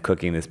and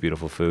cooking this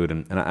beautiful food.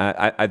 And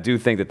I do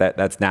think that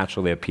that's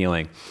naturally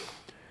appealing.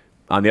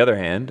 On the other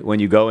hand, when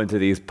you go into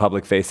these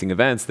public-facing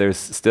events, there's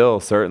still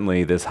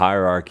certainly this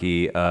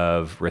hierarchy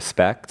of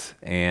respect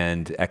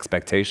and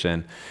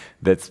expectation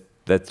that's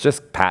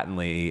just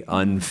patently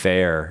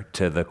unfair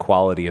to the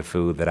quality of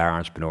food that our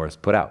entrepreneurs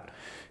put out.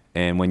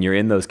 And when you're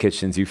in those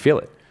kitchens, you feel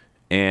it.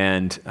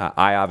 And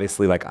I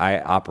obviously, like, I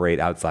operate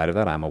outside of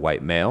that. I'm a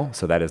white male,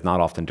 so that is not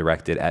often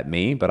directed at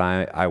me, but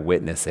I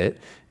witness it.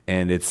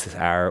 And it's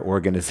our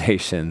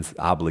organization's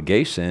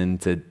obligation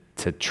to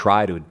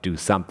try to do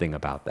something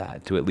about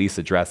that, to at least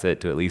address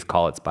it, to at least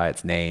call it by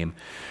its name,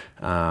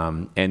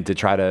 and to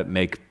try to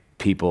make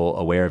people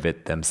aware of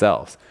it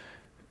themselves.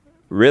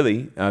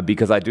 Really,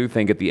 because I do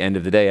think at the end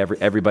of the day,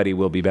 everybody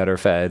will be better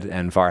fed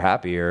and far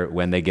happier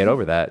when they get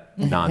over that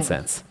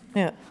nonsense.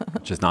 Yeah.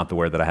 Which is not the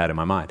word that I had in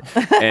my mind.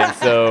 And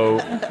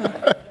so,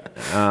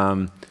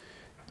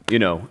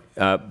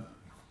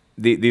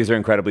 these are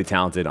incredibly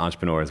talented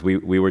entrepreneurs.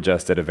 We were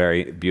just at a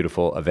very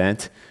beautiful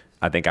event.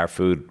 I think our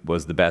food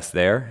was the best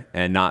there,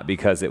 and not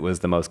because it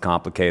was the most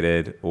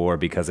complicated or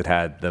because it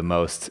had the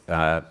most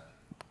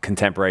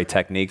contemporary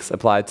techniques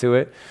applied to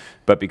it,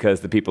 but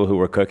because the people who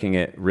were cooking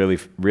it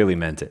really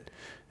meant it.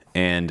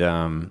 And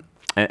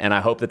I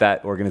hope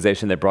that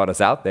organization that brought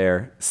us out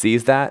there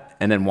sees that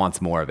and then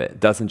wants more of it.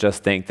 Doesn't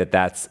just think that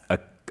that's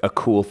a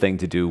cool thing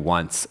to do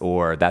once,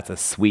 or that's a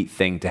sweet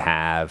thing to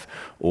have,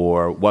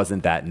 or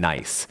wasn't that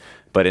nice.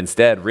 But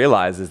instead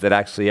realizes that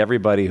actually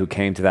everybody who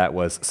came to that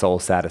was soul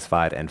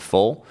satisfied and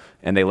full,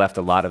 and they left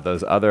a lot of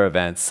those other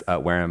events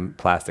wearing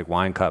plastic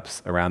wine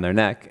cups around their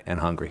neck and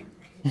hungry.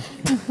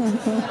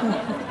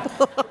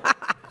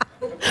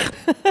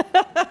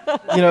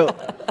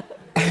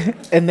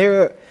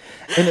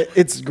 And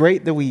it's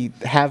great that we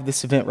have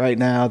this event right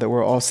now, that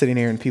we're all sitting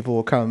here and people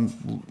will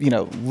come,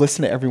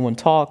 listen to everyone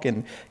talk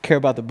and care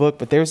about the book.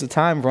 But there's a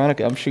time,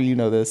 Veronica, I'm sure you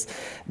know this,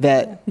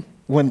 that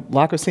when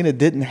La Cocina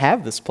didn't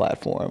have this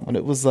platform, when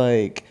it was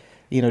like,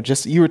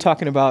 just, you were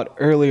talking about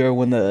earlier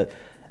when the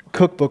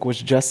cookbook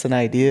was just an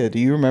idea. Do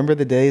you remember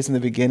the days in the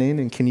beginning,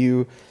 and can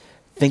you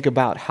think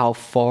about how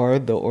far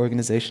the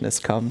organization has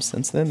come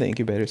since then, the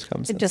incubator's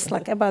come since just then?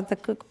 like about the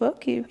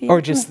cookbook, you mean?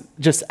 Or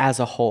just as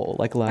a whole,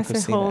 like La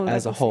Cocina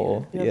as a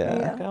whole.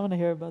 Yeah. I want to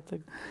hear about the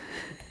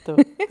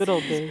good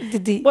old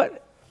days.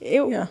 But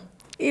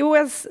it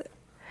was,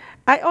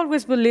 I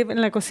always believe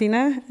in La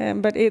Cocina,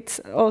 but it's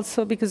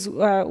also because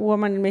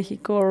woman in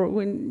Mexico, or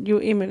when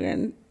you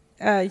immigrant,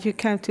 you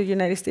come to the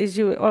United States,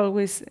 you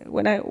always,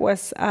 when I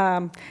was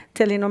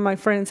telling all my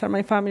friends or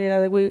my family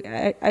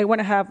that I want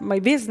to have my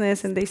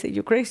business, and they say,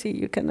 you're crazy,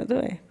 you cannot do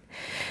it.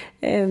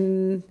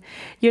 And,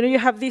 you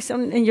have this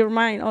in your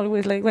mind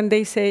always, like when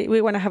they say, we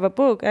want to have a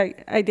book,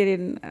 I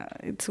didn't,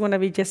 it's going to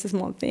be just a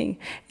small thing.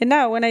 And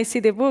now when I see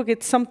the book,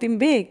 it's something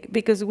big,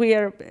 because we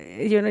are,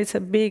 it's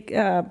a big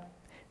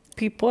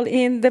people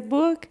in the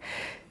book.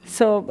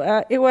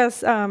 So it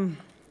was,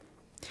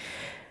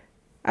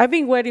 I've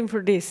been waiting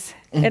for this.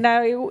 And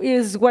now it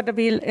is going to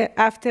be,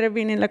 after I've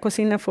been in La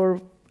Cocina for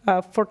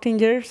 14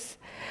 years,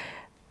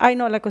 I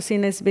know La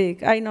Cocina is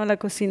big. I know La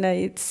Cocina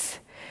it's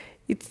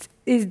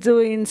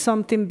doing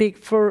something big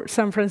for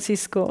San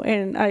Francisco.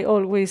 And I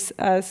always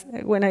ask,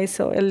 when I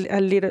saw a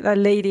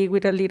lady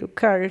with a little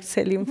cart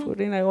selling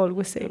food, and I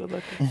always say,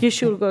 you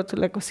should go to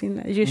La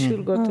Cocina. You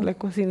should go to La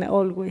Cocina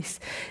always.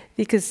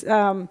 Because,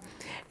 and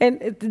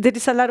there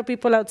is a lot of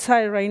people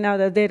outside right now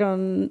that they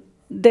don't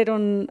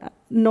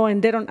know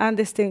and they don't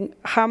understand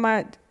how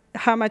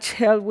much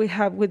help we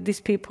have with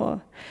these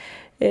people,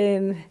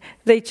 and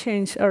they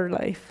change our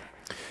life.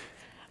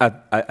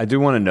 I do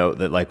want to note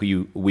that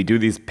we do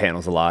these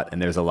panels a lot,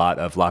 and there's a lot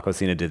of La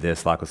Cocina did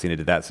this, La Cocina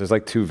did that. So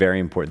there's two very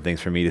important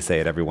things for me to say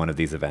at every one of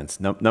these events.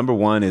 Number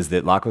one is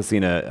that La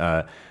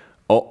Cocina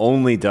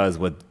only does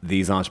what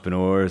these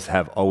entrepreneurs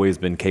have always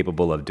been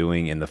capable of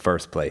doing in the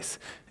first place.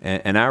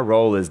 And our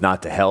role is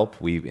not to help,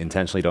 we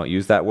intentionally don't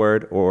use that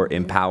word, or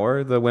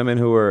empower the women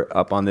who are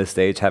up on this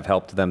stage, have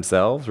helped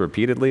themselves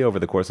repeatedly over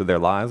the course of their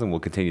lives and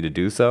will continue to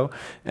do so.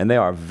 And they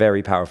are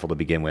very powerful to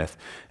begin with.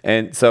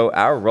 And so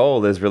our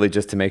role is really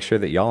just to make sure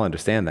that y'all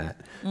understand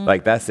that.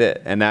 Like, that's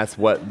it. And that's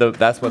what the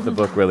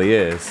book really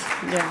is.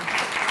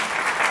 Yeah.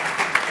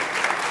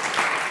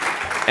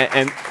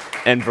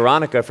 And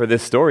Veronica, for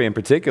this story in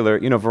particular,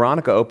 you know,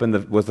 Veronica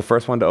was the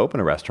first one to open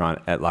a restaurant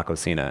at La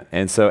Cocina.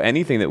 And so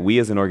anything that we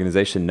as an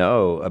organization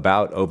know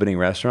about opening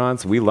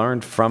restaurants, we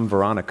learned from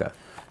Veronica.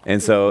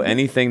 And so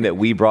anything that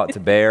we brought to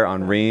bear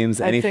on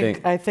Reams,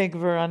 anything... I thank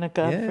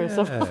Veronica for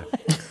support.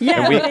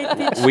 Yeah,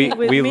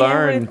 we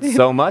learned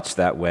so much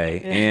that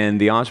way. Yeah.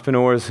 And the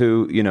entrepreneurs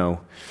who, you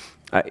know,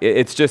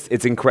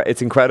 it's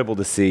incredible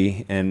to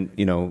see. And,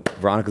 you know,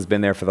 Veronica's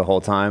been there for the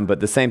whole time. But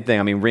the same thing,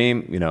 I mean,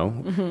 Reem, you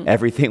know,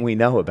 everything we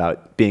know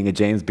about being a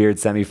James Beard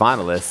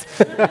semifinalist,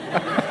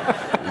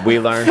 we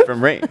learned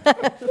from Reem,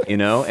 you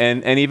know,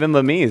 and even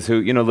Lamise, who,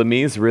 you know,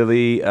 Lamise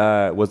really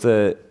was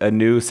a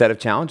new set of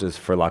challenges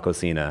for La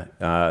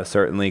Cocina,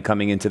 certainly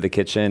coming into the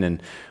kitchen.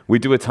 And we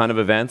do a ton of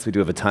events. We do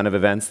have a ton of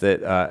events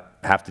that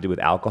have to do with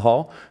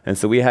alcohol. And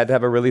so we had to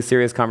have a really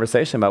serious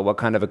conversation about what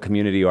kind of a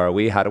community are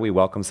we? How do we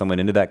welcome someone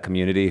into that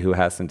community who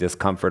has some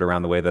discomfort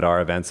around the way that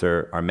our events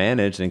are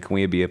managed? And can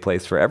we be a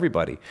place for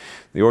everybody?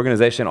 The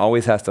organization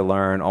always has to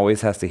learn,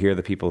 always has to hear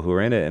the people who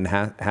are in it, and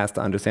has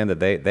to understand that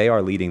they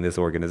are leading this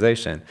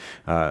organization.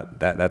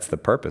 That's the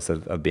purpose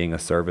of being a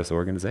service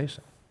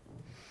organization.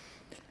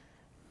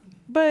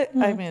 But,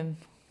 I mean,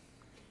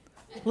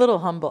 a little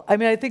humble. I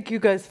mean, I think you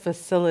guys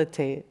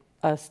facilitate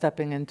us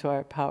stepping into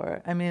our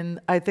power. I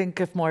mean, I think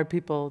if more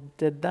people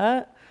did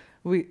that,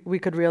 we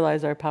could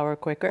realize our power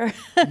quicker.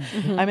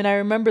 I mean, I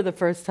remember the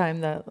first time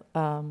that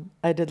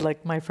I did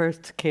like my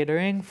first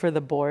catering for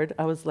the board.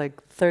 I was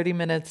like 30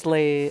 minutes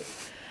late.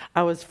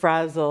 I was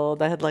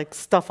frazzled. I had like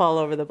stuff all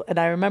over and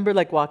I remember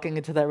like walking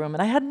into that room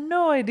and I had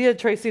no idea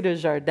Tracy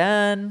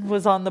Desjardins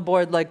was on the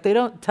board. Like they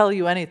don't tell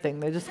you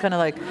anything. They just kind of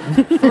like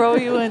throw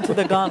you into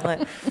the gauntlet.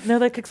 And they're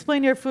like,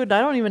 explain your food. And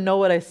I don't even know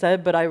what I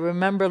said, but I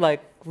remember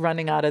like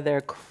running out of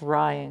there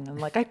crying and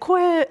like, I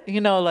quit,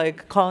 you know,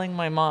 like calling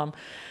my mom.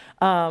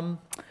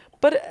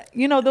 But,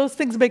 you know, those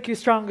things make you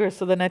stronger.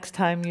 So the next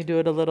time you do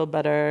it a little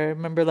better. I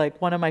remember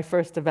like one of my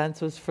first events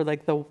was for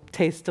like the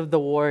Taste of the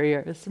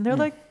Warriors. And they're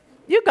like,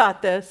 you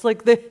got this.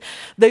 Like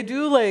they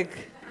do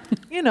like,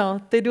 you know,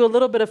 they do a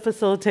little bit of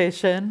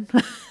facilitation.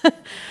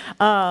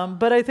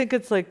 But I think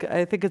it's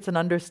an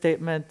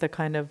understatement, the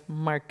kind of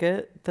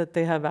market that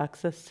they have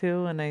access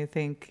to. And I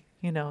think,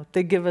 you know,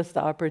 they give us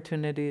the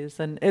opportunities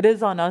and it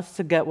is on us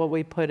to get what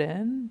we put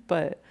in,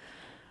 but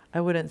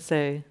I wouldn't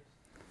say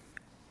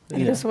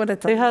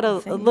they had a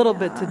little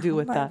bit to do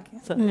with that.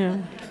 So. Yeah.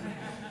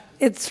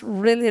 It's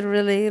really,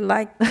 really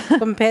like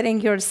comparing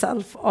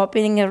yourself,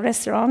 opening a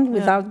restaurant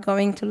without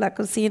going to La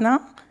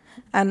Cocina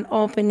and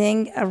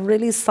opening a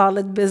really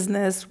solid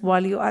business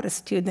while you are a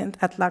student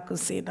at La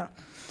Cocina.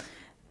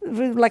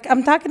 Like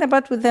I'm talking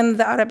about within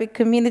the Arabic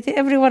community,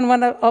 everyone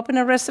want to open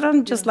a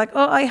restaurant, just like,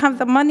 oh, I have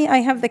the money, I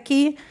have the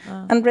key,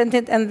 and rent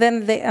it, and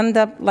then they end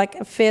up like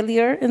a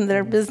failure in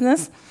their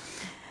business.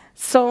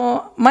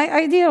 So my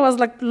idea was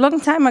like a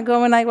long time ago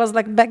when I was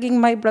like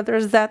begging my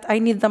brothers that I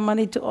need the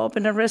money to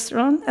open a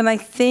restaurant. And I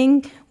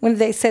think when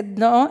they said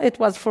no, it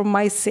was for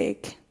my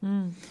sake.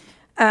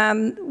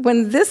 And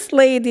when this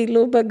lady,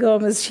 Luba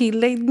Gomez, she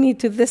led me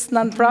to this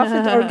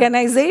nonprofit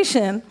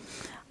organization,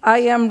 I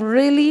am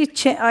really,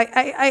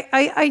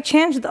 I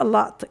changed a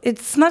lot.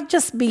 It's not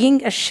just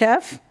being a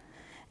chef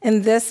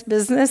in this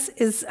business,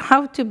 it's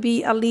how to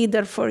be a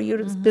leader for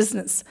your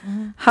business.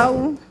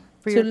 How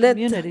for your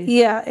community.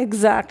 Yeah,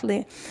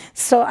 exactly.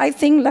 So I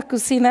think La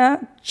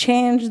Cocina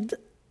changed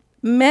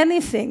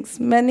many things,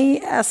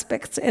 many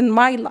aspects in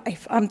my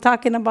life. I'm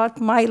talking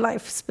about my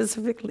life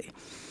specifically.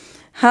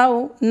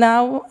 How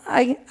now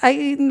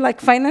I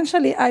like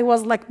financially, I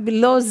was like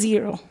below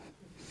zero.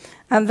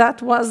 And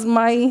that was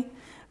my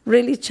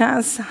really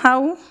chance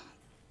how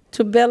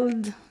to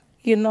build,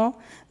 you know,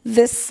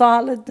 this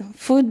solid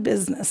food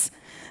business.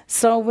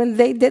 So when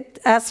they did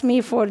ask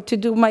me to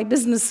do my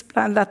business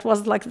plan, that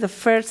was like the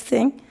first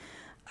thing.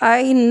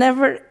 I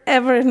never,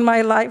 ever in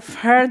my life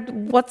heard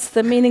what's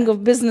the meaning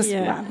of business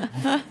plan.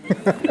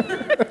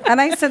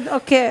 And I said,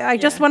 okay, I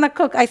just want to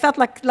cook. I thought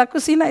like La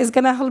Cocina is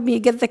going to help me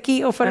get the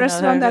key of a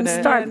restaurant and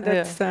start.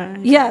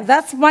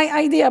 That's my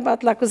idea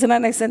about La Cocina.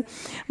 And I said,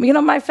 you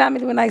know, my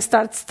family, when I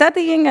start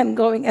studying and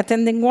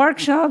attending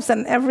workshops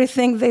and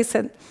everything, they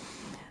said,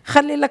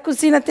 خلي La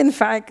Cocina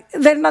تنفعك.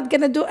 They're not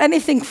going to do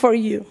anything for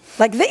you.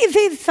 Like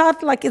they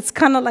thought like it's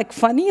kind of like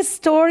funny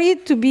story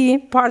to be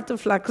part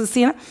of La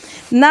Cocina.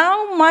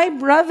 Now my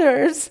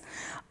brothers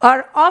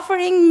are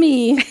offering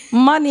me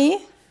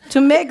money to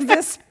make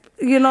this,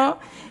 you know,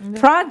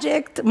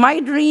 project,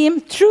 my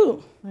dream,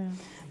 true.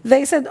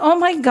 They said, oh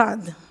my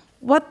God,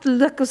 what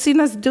La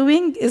Cocina is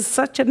doing is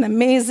such an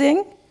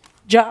amazing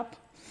job.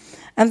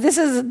 And this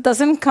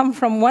doesn't come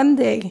from one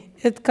day.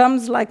 It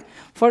comes like,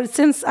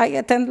 since I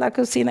attend La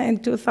Cocina in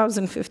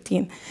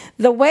 2015.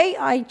 The way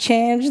I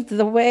changed,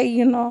 the way,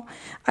 you know,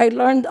 I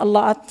learned a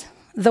lot,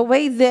 the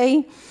way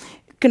they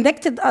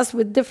connected us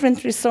with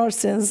different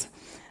resources.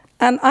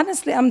 And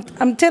honestly,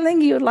 I'm telling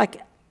you, like,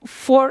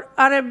 for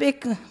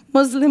Arabic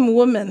Muslim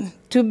women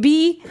to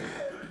be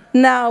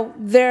now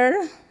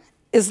there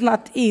is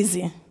not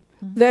easy.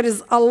 There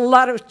is a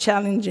lot of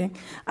challenging.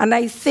 And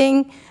I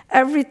think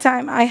every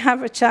time I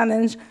have a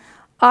challenge,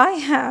 I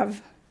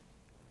have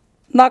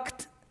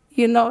knocked,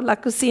 La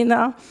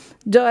Cocina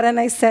door, and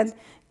I said,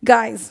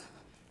 guys,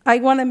 I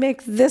want to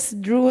make this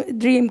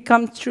dream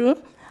come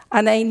true,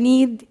 and I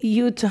need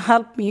you to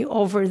help me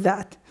over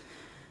that.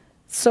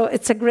 So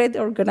it's a great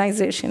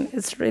organization.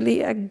 It's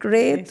really a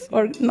great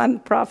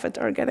non-profit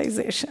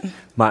organization.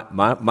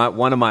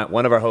 One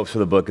of our hopes for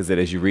the book is that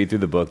as you read through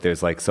the book,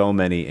 there's like so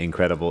many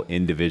incredible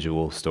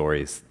individual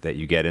stories that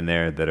you get in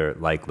there that are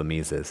like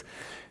Lamise's.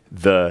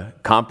 The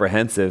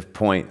comprehensive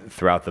point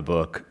throughout the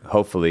book,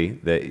 hopefully,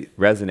 that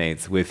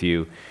resonates with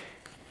you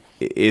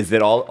is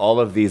that all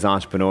of these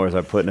entrepreneurs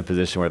are put in a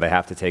position where they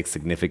have to take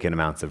significant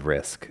amounts of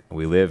risk.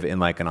 We live in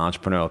like an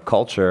entrepreneurial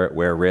culture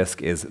where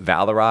risk is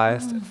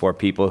valorized for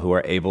people who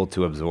are able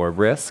to absorb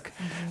risk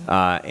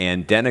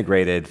and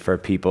denigrated for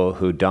people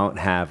who don't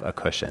have a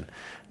cushion,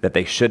 that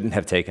they shouldn't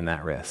have taken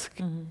that risk.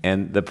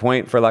 And the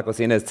point for La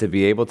Cocina is to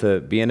be able to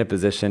be in a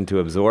position to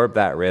absorb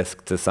that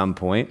risk to some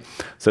point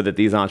so that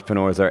these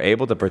entrepreneurs are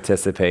able to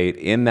participate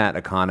in that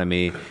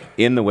economy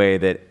in the way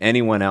that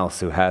anyone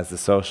else who has the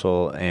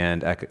social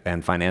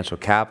and financial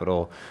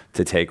capital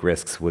to take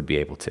risks would be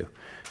able to.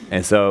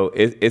 And so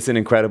it's an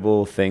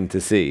incredible thing to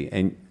see.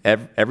 And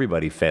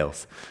everybody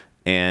fails.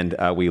 And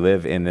we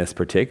live in this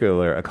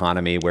particular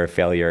economy where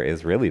failure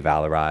is really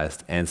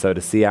valorized. And so to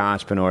see our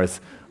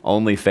entrepreneurs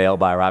only fail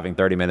by arriving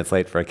 30 minutes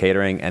late for a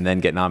catering and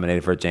then get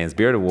nominated for a James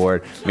Beard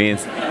Award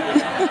means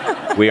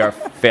we are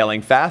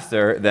failing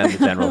faster than the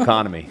general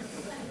economy.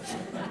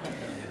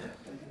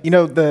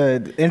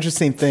 The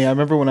interesting thing, I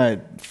remember when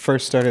I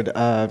first started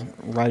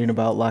writing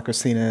about La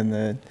Cocina and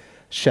the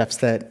chefs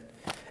that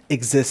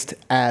exist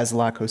as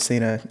La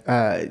Cocina.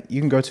 You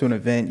can go to an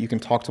event, you can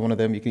talk to one of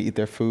them, you can eat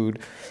their food,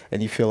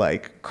 and you feel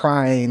like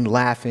crying,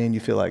 laughing, you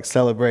feel like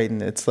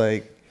celebrating. It's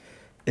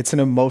an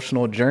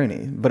emotional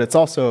journey, but it's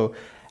also,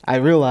 I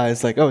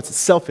realized it's a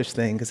selfish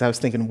thing because I was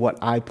thinking what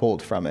I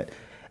pulled from it.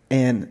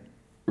 And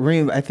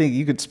Reem, I think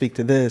you could speak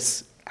to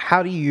this.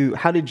 How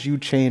did you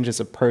change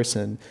as a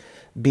person,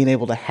 being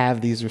able to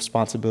have these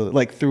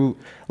responsibilities,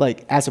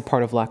 as a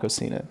part of La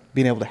Cocina,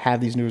 being able to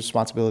have these new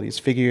responsibilities,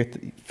 figure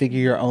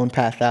your own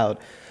path out,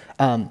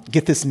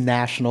 get this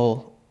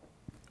national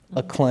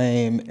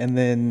acclaim, and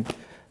then,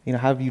 how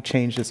have you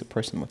changed as a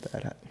person with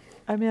that?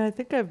 I mean, I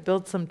think I've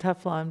built some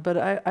Teflon, but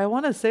I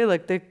want to say,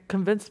 they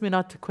convinced me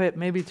not to quit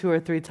maybe 2 or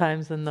 3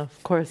 times in the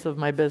course of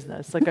my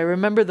business. I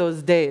remember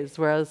those days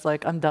where I was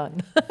like, I'm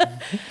done.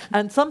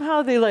 And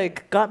somehow they,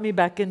 got me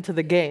back into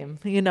the game,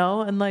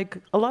 and, a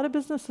lot of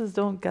businesses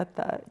don't get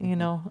that,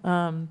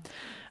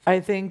 I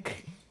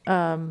think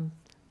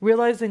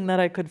realizing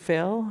that I could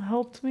fail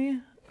helped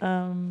me,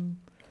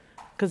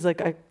 because,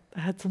 I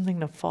had something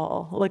to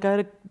fall. I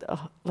had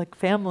a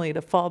family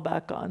to fall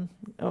back on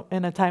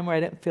in a time where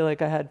I didn't feel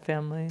like I had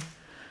family.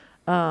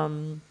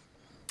 And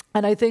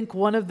I think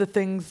one of the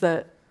things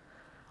that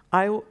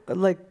because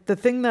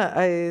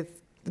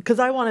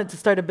I wanted to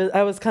start a business,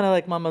 I was kind of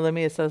like Mama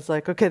Lamise. I was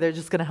like, okay, they're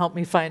just going to help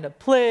me find a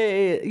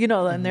play,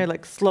 and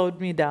they're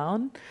slowed me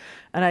down.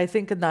 And I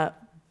think in that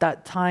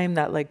time,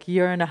 that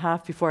year and a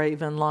half before I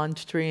even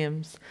launched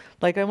Dreams,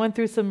 I went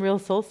through some real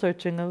soul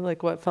searching of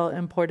what felt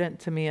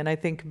important to me. And I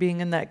think being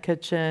in that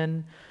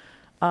kitchen,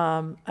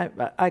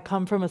 I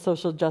come from a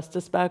social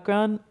justice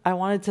background. I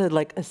wanted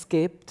to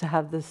escape to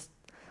have this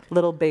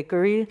little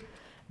bakery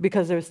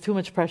because there was too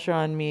much pressure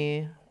on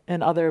me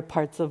in other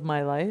parts of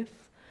my life.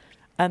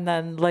 And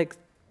then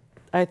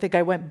I think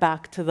I went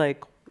back to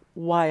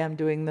why I'm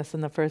doing this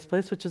in the first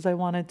place, which is I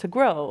wanted to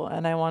grow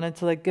and I wanted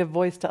to give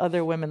voice to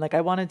other women.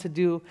 I wanted to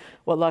do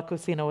what La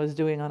Cocina was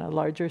doing on a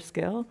larger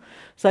scale.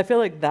 So I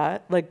feel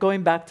that,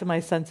 going back to my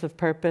sense of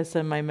purpose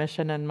and my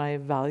mission and my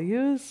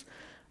values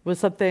was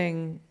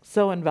something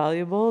so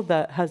invaluable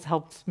that has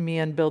helped me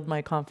and build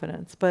my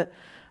confidence. But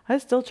I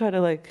still try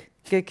to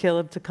get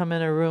Caleb to come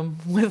in a room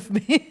with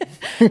me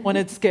when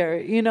it's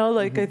scary.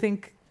 I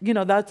think,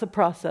 that's a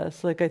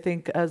process. I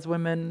think as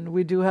women,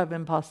 we do have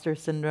imposter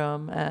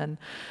syndrome, and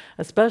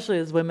especially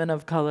as women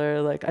of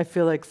color, I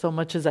feel so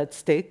much is at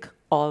stake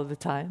all the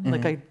time.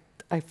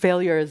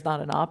 Failure is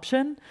not an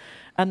option.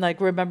 And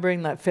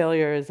remembering that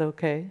failure is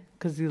okay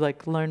because you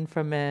learn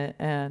from it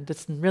and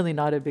it's really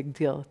not a big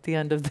deal at the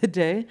end of the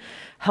day,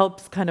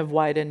 helps kind of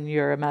widen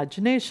your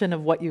imagination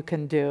of what you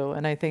can do.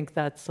 And I think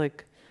that's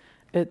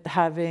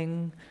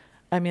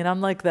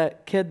I'm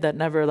that kid that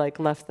never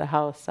left the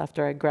house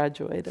after I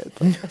graduated.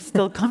 I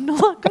still come to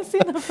La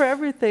Cocina for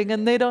everything,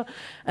 and they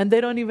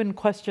don't even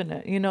question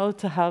it.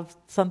 To have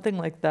something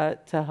like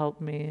that to help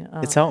me.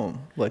 It's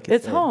home.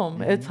 It's home.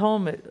 Mm-hmm. It's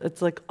home.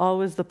 It's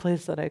always the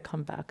place that I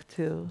come back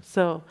to.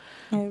 So,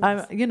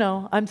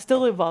 I'm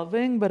still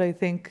evolving, but I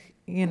think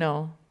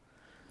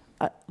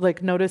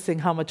noticing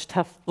how much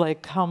grit.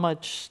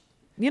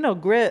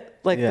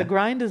 The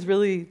grind is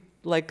really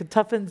it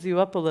toughens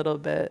you up a little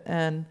bit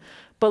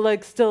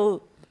but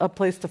still a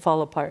place to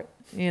fall apart,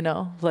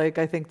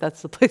 I think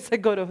that's the place I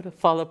go to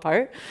fall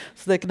apart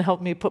so they can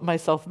help me put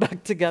myself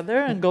back together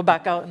and go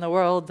back out in the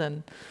world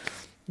and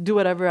do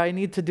whatever I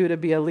need to do to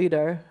be a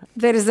leader.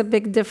 There is a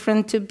big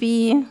difference to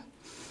be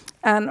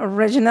an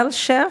original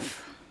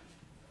chef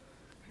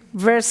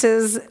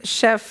versus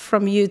chef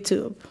from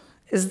YouTube.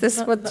 Is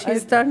this what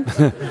she's done?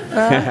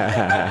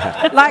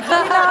 Like,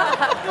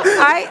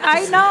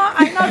 I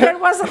know there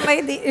was a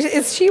lady.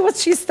 Is she what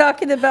she's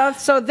talking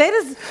about? So there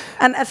is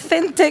an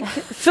authentic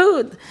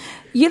food.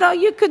 You know,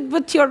 you could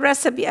put your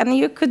recipe and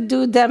you could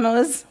do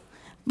demos,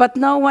 but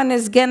no one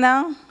is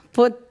gonna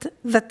put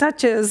the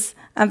touches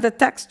and the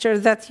texture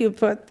that you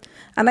put.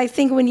 And I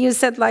think when you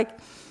said, like,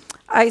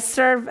 I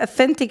serve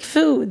authentic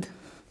food,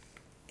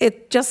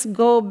 it just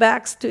go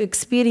back to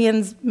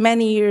experience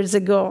many years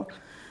ago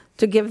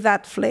to give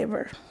that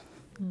flavor.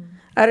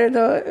 I don't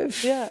know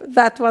if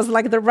that was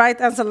like the right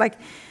answer. Like,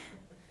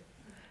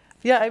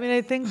 yeah, I mean,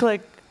 I think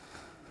like,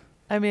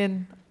 I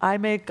mean, I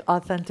make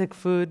authentic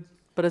food,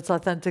 but it's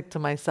authentic to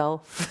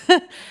myself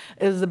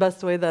is the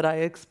best way that I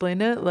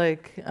explain it.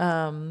 Like,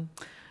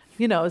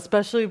 you know,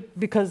 especially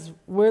because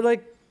we're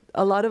like,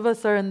 a lot of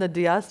us are in the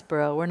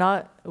diaspora. We're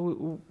not,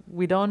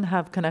 we don't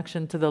have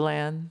connection to the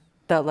land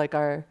that like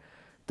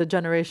the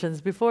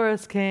generations before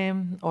us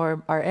came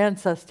or our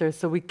ancestors.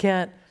 So we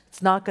can't,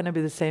 it's not going to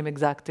be the same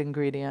exact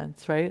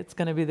ingredients, right? It's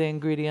going to be the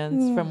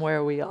ingredients from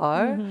where we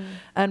are.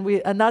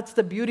 And that's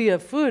the beauty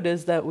of food,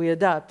 is that we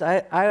adapt.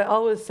 I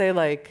always say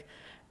like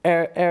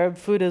Arab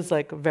food is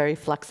like very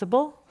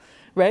flexible,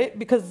 right?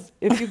 Because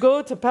if you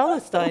go to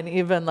Palestine,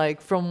 even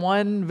like from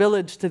one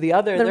village to the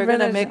other, they're going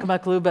to make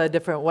makluba a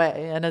different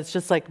way. And it's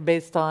just like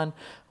based on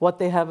what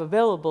they have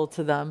available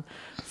to them.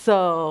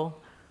 So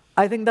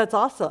I think that's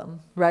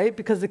awesome, right?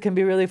 Because it can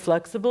be really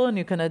flexible and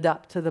you can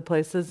adapt to the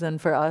places. And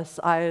for us,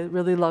 I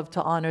really love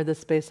to honor the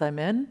space I'm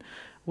in,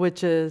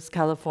 which is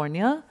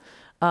California,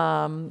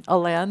 a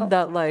land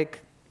that like,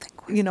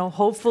 you know,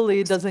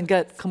 hopefully doesn't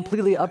get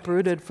completely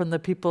uprooted from the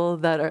people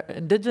that are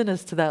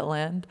indigenous to that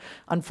land.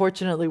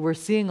 Unfortunately, we're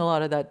seeing a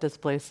lot of that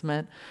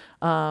displacement.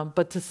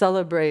 But to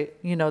celebrate,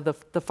 you know,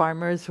 the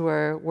farmers who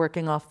are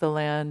working off the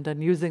land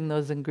and using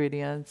those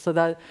ingredients. So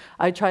that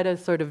I try to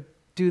sort of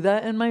do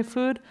that in my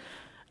food.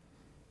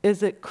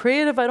 Is it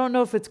creative? I don't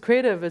know if it's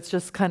creative. It's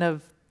just kind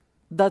of,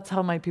 that's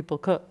how my people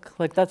cook.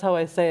 Like, that's how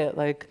I say it.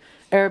 Like,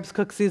 Arabs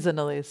cook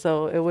seasonally.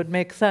 So it would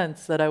make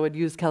sense that I would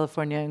use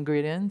California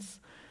ingredients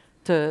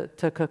to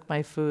cook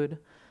my food.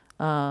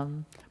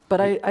 But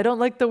I don't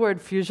like the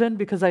word fusion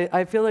because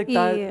I feel like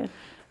that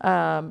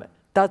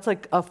that's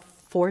like a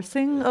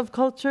forcing of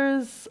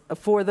cultures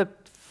for the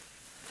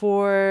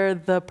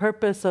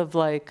purpose of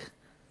like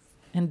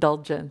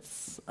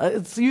indulgence.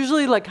 It's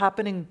usually like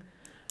happening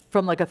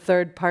from like a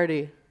third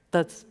party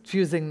that's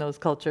fusing those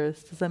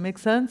cultures. Does that make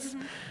sense?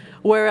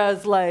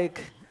 Whereas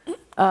like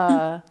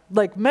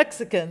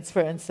Mexicans,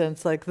 for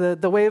instance, like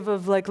the wave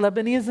of like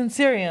Lebanese and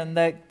Syrian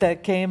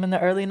that came in the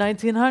early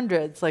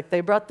 1900s, like they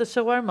brought the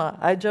shawarma.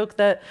 I joke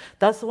that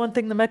that's the one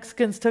thing the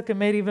Mexicans took and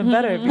made even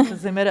better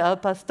because they made it al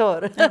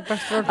pastor.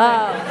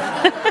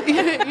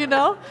 You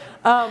know,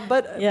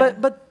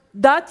 but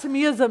that to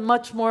me is a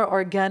much more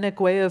organic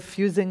way of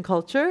fusing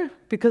culture,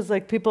 because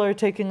like people are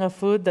taking a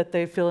food that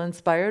they feel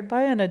inspired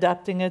by and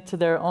adapting it to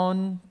their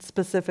own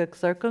specific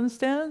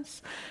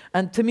circumstance.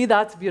 And to me,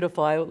 that's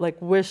beautiful. I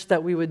like wish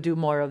that we would do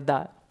more of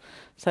that.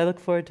 So I look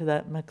forward to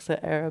that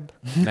Mexa-Arab.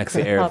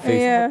 Mexa-Arab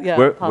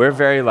face. We're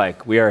very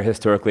like, we are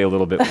historically a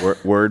little bit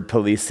word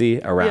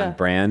policey around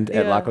brand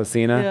at La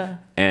Cocina. Yeah.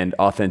 And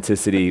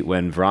authenticity,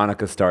 when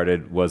Veronica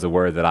started, was a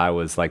word that I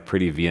was like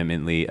pretty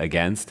vehemently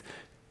against.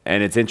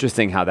 And it's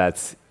interesting how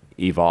that's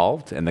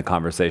evolved and the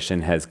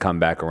conversation has come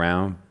back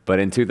around. But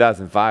in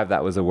 2005,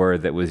 that was a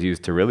word that was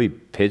used to really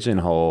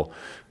pigeonhole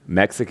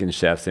Mexican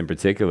chefs in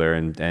particular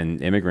and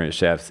immigrant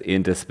chefs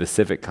into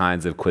specific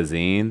kinds of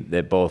cuisine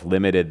that both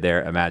limited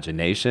their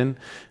imagination,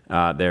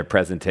 their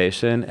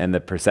presentation, and the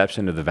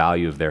perception of the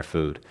value of their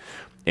food.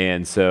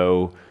 And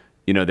so,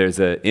 you know, there's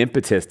an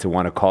impetus to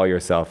want to call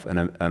yourself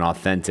an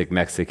authentic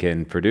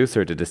Mexican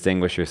producer to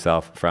distinguish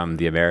yourself from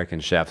the American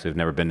chefs who've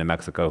never been to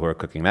Mexico who are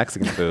cooking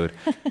Mexican food.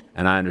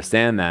 And I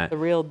understand that. The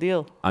real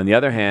deal. On the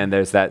other hand,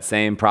 there's that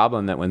same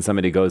problem that when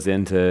somebody goes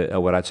into a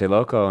Huarache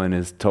Loco and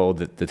is told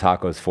that the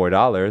taco is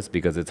 $4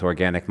 because it's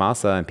organic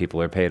masa and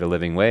people are paid a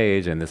living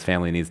wage and this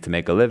family needs to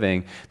make a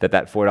living, that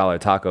 $4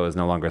 taco is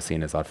no longer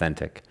seen as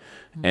authentic.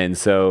 And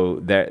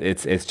so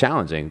it's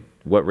challenging.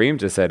 What Reem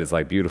just said is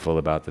like beautiful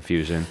about the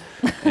fusion,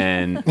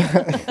 and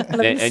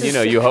you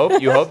know, you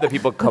hope that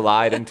people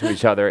collide into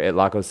each other at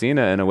La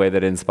Cocina in a way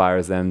that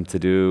inspires them to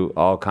do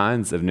all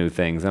kinds of new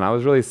things. And I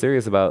was really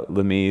serious about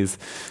Lemise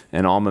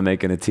and Alma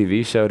making a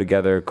TV show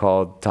together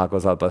called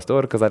Tacos al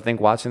Pastor, because I think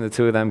watching the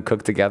two of them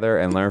cook together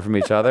and learn from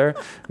each other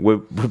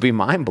would be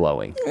mind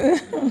blowing.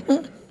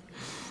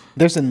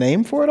 There's a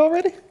name for it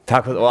already?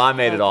 Tacos. Well, I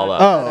made it all up.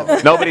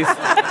 Oh.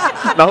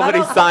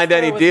 Nobody signed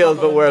any deals,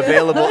 but we're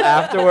available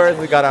afterwards.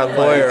 We got our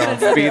lawyer on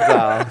speed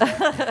dial.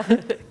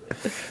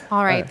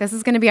 All right, this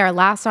is going to be our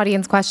last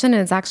audience question,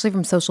 and it's actually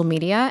from social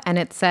media, and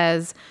it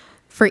says,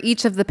 for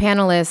each of the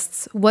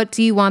panelists, what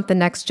do you want the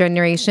next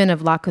generation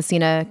of La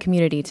Cocina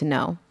community to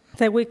know?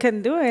 That we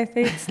can do it.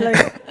 It's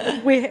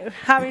like we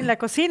having La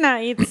Cocina.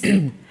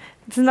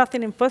 It's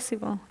nothing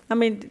impossible. I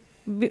mean,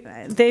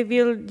 they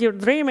build your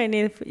dream, and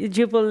if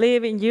you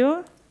believe in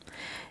you,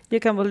 you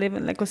can believe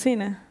in La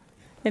Cocina.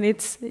 And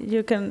it's,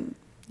 you can,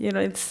 you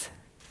know, it's...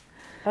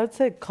 I would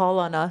say call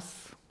on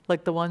us,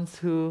 like the ones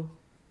who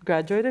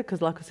graduated,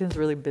 because La Cocina is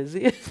really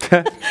busy.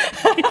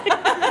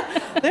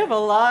 They have a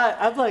lot.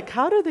 I'm like,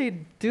 how do they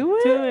do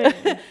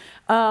it?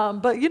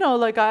 But you know,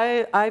 like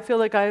I feel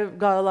like I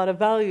got a lot of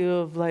value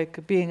of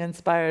like being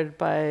inspired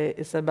by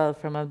Isabel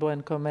from El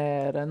Buen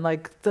Comer and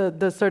like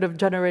the sort of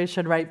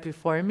generation right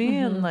before me,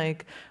 and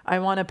like I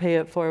want to pay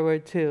it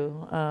forward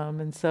too.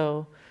 And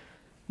so,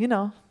 you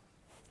know,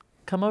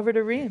 come over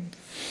to Reims,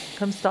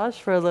 come stage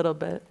for a little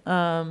bit.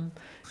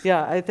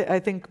 Yeah, I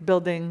think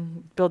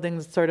building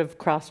sort of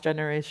cross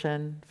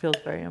generation feels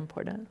very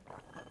important.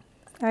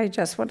 I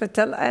just want to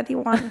tell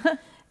anyone,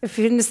 if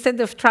you, instead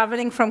of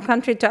traveling from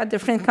country to a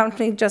different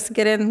country, just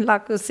get in La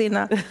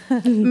Cocina.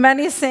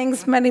 Many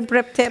things, many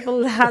prep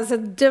table has a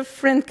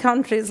different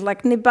countries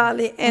like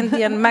Nepali,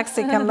 Indian,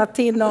 Mexican,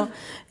 Latino,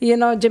 you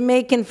know,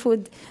 Jamaican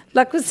food.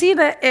 La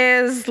Cocina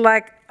is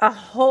like a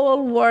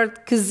whole world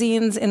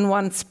cuisines in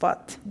one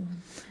spot.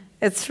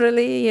 It's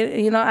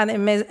really, you know,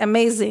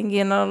 amazing,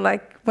 you know,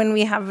 like when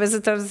we have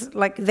visitors,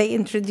 like they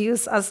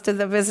introduce us to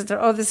the visitor.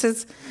 Oh, this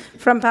is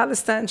from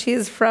Palestine.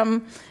 She's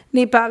from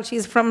Nepal.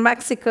 She's from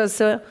Mexico.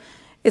 So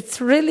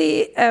it's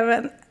really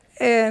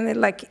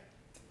like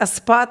a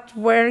spot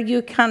where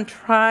you can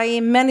try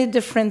many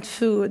different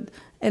food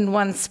in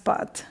one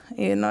spot.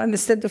 You know, and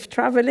instead of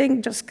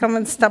traveling, just come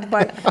and stop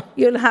by.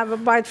 You'll have a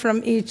bite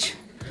from each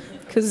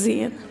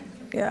cuisine.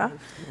 Yeah.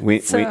 We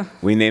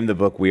named the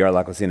book We Are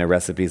La Cocina,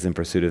 Recipes in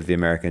Pursuit of the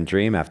American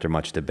Dream after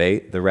much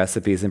debate. The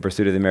recipes in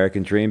pursuit of the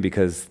American Dream,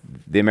 because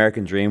the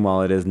American Dream,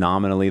 while it is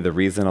nominally the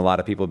reason a lot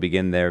of people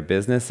begin their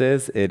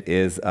businesses, it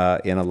is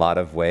in a lot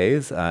of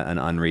ways an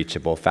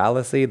unreachable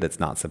fallacy that's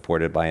not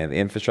supported by the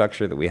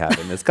infrastructure that we have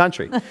in this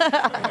country.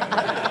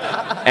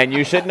 And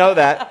you should know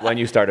that when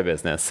you start a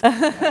business.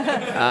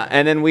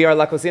 And then We Are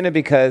La Cocina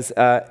because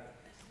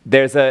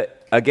there's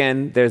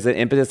an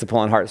impetus to pull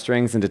on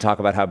heartstrings and to talk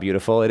about how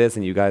beautiful it is,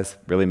 and you guys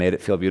really made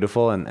it feel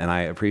beautiful, and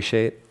I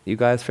appreciate you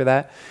guys for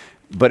that.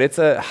 But it's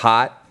a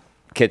hot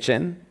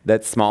kitchen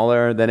that's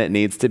smaller than it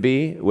needs to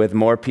be, with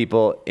more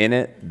people in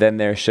it than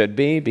there should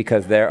be,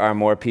 because there are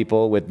more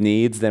people with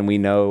needs than we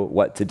know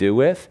what to do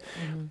with.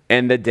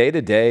 And the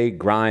day-to-day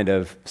grind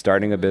of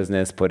starting a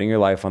business, putting your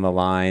life on the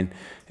line,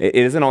 it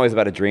isn't always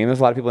about a dream. There's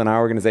a lot of people in our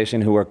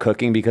organization who are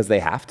cooking because they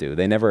have to.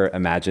 They never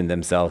imagined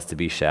themselves to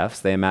be chefs.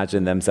 They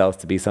imagined themselves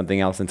to be something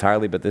else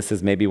entirely, but this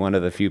is maybe one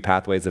of the few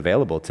pathways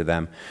available to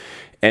them.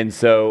 And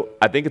so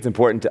I think it's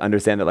important to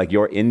understand that like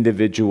your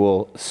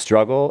individual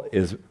struggle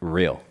is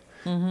real.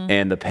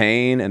 And the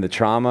pain and the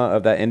trauma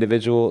of that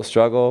individual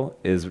struggle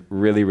is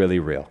really, really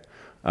real.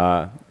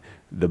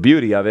 The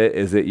beauty of it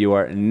is that you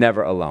are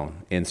never alone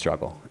in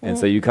struggle. And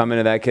so you come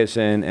into that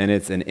kitchen and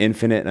it's an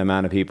infinite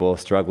amount of people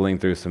struggling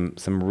through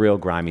some real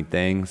grimy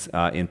things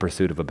in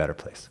pursuit of a better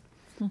place.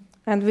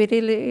 And we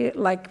really,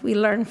 like, we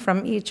learn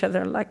from each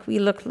other. Like, we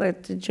look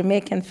like the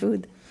Jamaican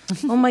food.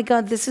 Oh my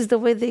God, this is the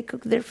way they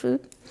cook their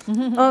food.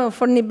 Oh,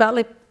 for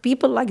Nepali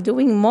people like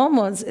doing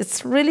momos.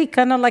 It's really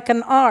kind of like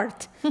an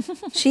art.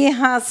 She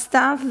has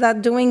staff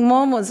that doing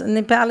momos,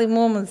 Nepali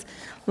momos.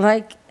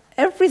 Like,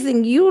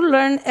 everything you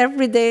learn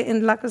every day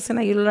in La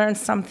Cocina, you learn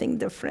something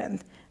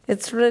different.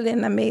 It's really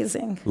an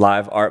amazing.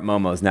 Live art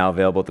momos now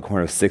available at the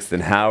corner of 6th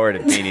and Howard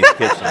at Beanie's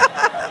Kitchen.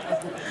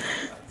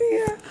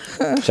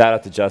 Yeah. Shout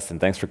out to Justin.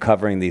 Thanks for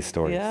covering these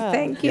stories. Yeah.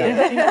 Thank you.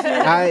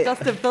 Yeah.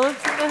 Justin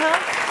Phillips in the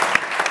house.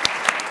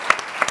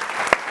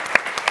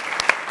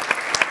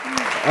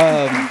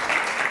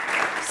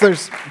 So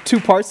there's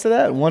two parts to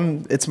that.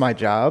 One, it's my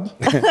job.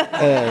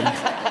 And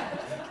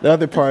the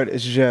other part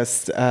is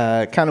just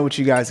kind of what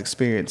you guys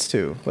experience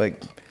too.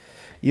 Like,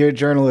 you're a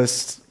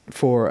journalist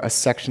for a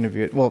section of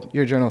your, well,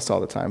 you're a journalist all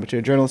the time, but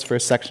you're a journalist for a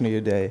section of your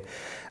day.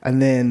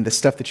 And then the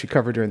stuff that you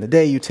cover during the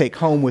day, you take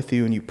home with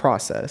you and you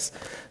process.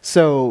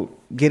 So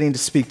getting to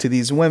speak to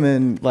these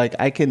women, like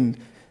I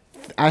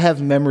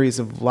have memories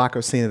of La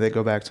Cocina that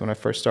go back to when I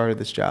first started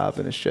this job.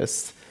 And it's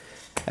just,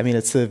 I mean,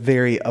 it's a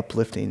very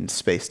uplifting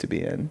space to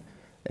be in.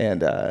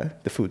 And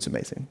the food's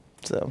amazing.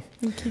 So,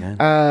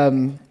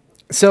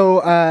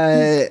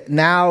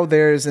 now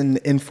there's an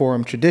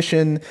Inforum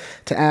tradition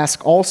to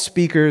ask all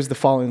speakers the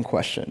following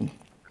question.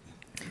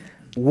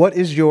 What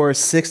is your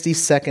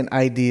 60-second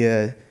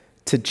idea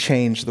to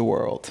change the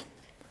world?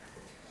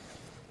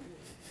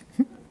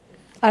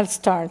 I'll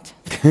start.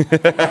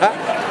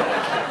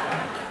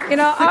 You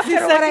know, after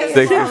what I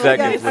 60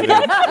 seconds.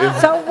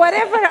 So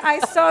whatever I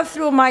saw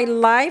through my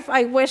life,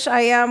 I wish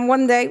I am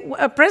one day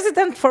a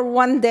president for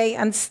one day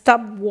and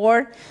stop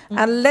war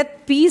and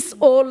let peace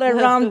all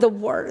around the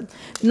world.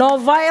 No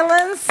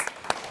violence,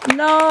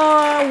 no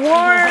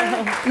war,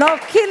 no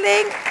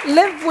killing.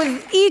 Live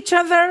with each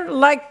other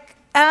like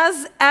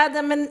as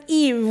Adam and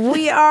Eve.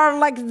 We are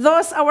like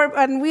those,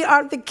 and we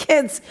are the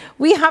kids.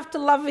 We have to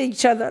love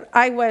each other.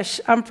 I wish.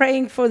 I'm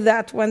praying for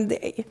that one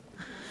day.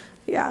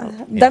 Yeah,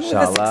 done with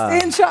the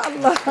 60,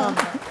 inshallah.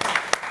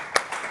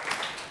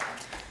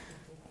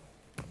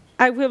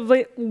 I will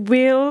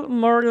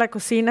more La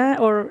Cocina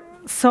or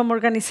some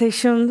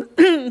organizations,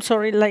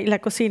 sorry, like La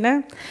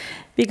Cocina,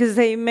 because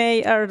they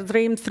made our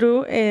dream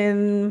through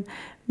and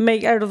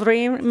make our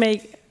dream,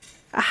 make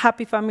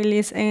happy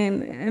families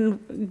and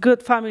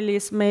good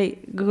families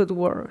make good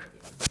work.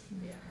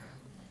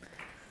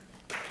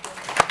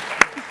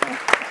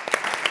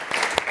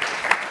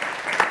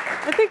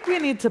 I think we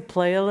need to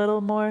play a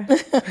little more.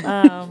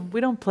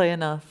 We don't play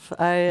enough.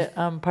 I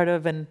am part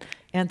of an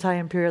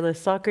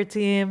anti-imperialist soccer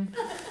team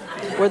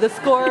where the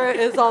score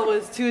is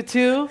always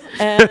 2-2,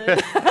 and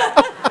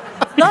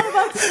it's not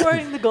about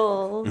scoring the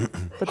goal,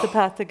 but the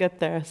path to get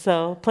there.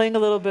 So playing a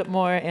little bit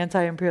more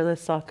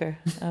anti-imperialist soccer,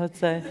 I would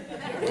say.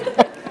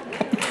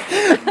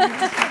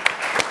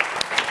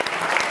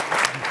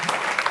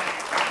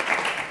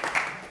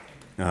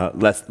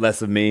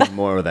 Less of me,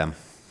 more of them.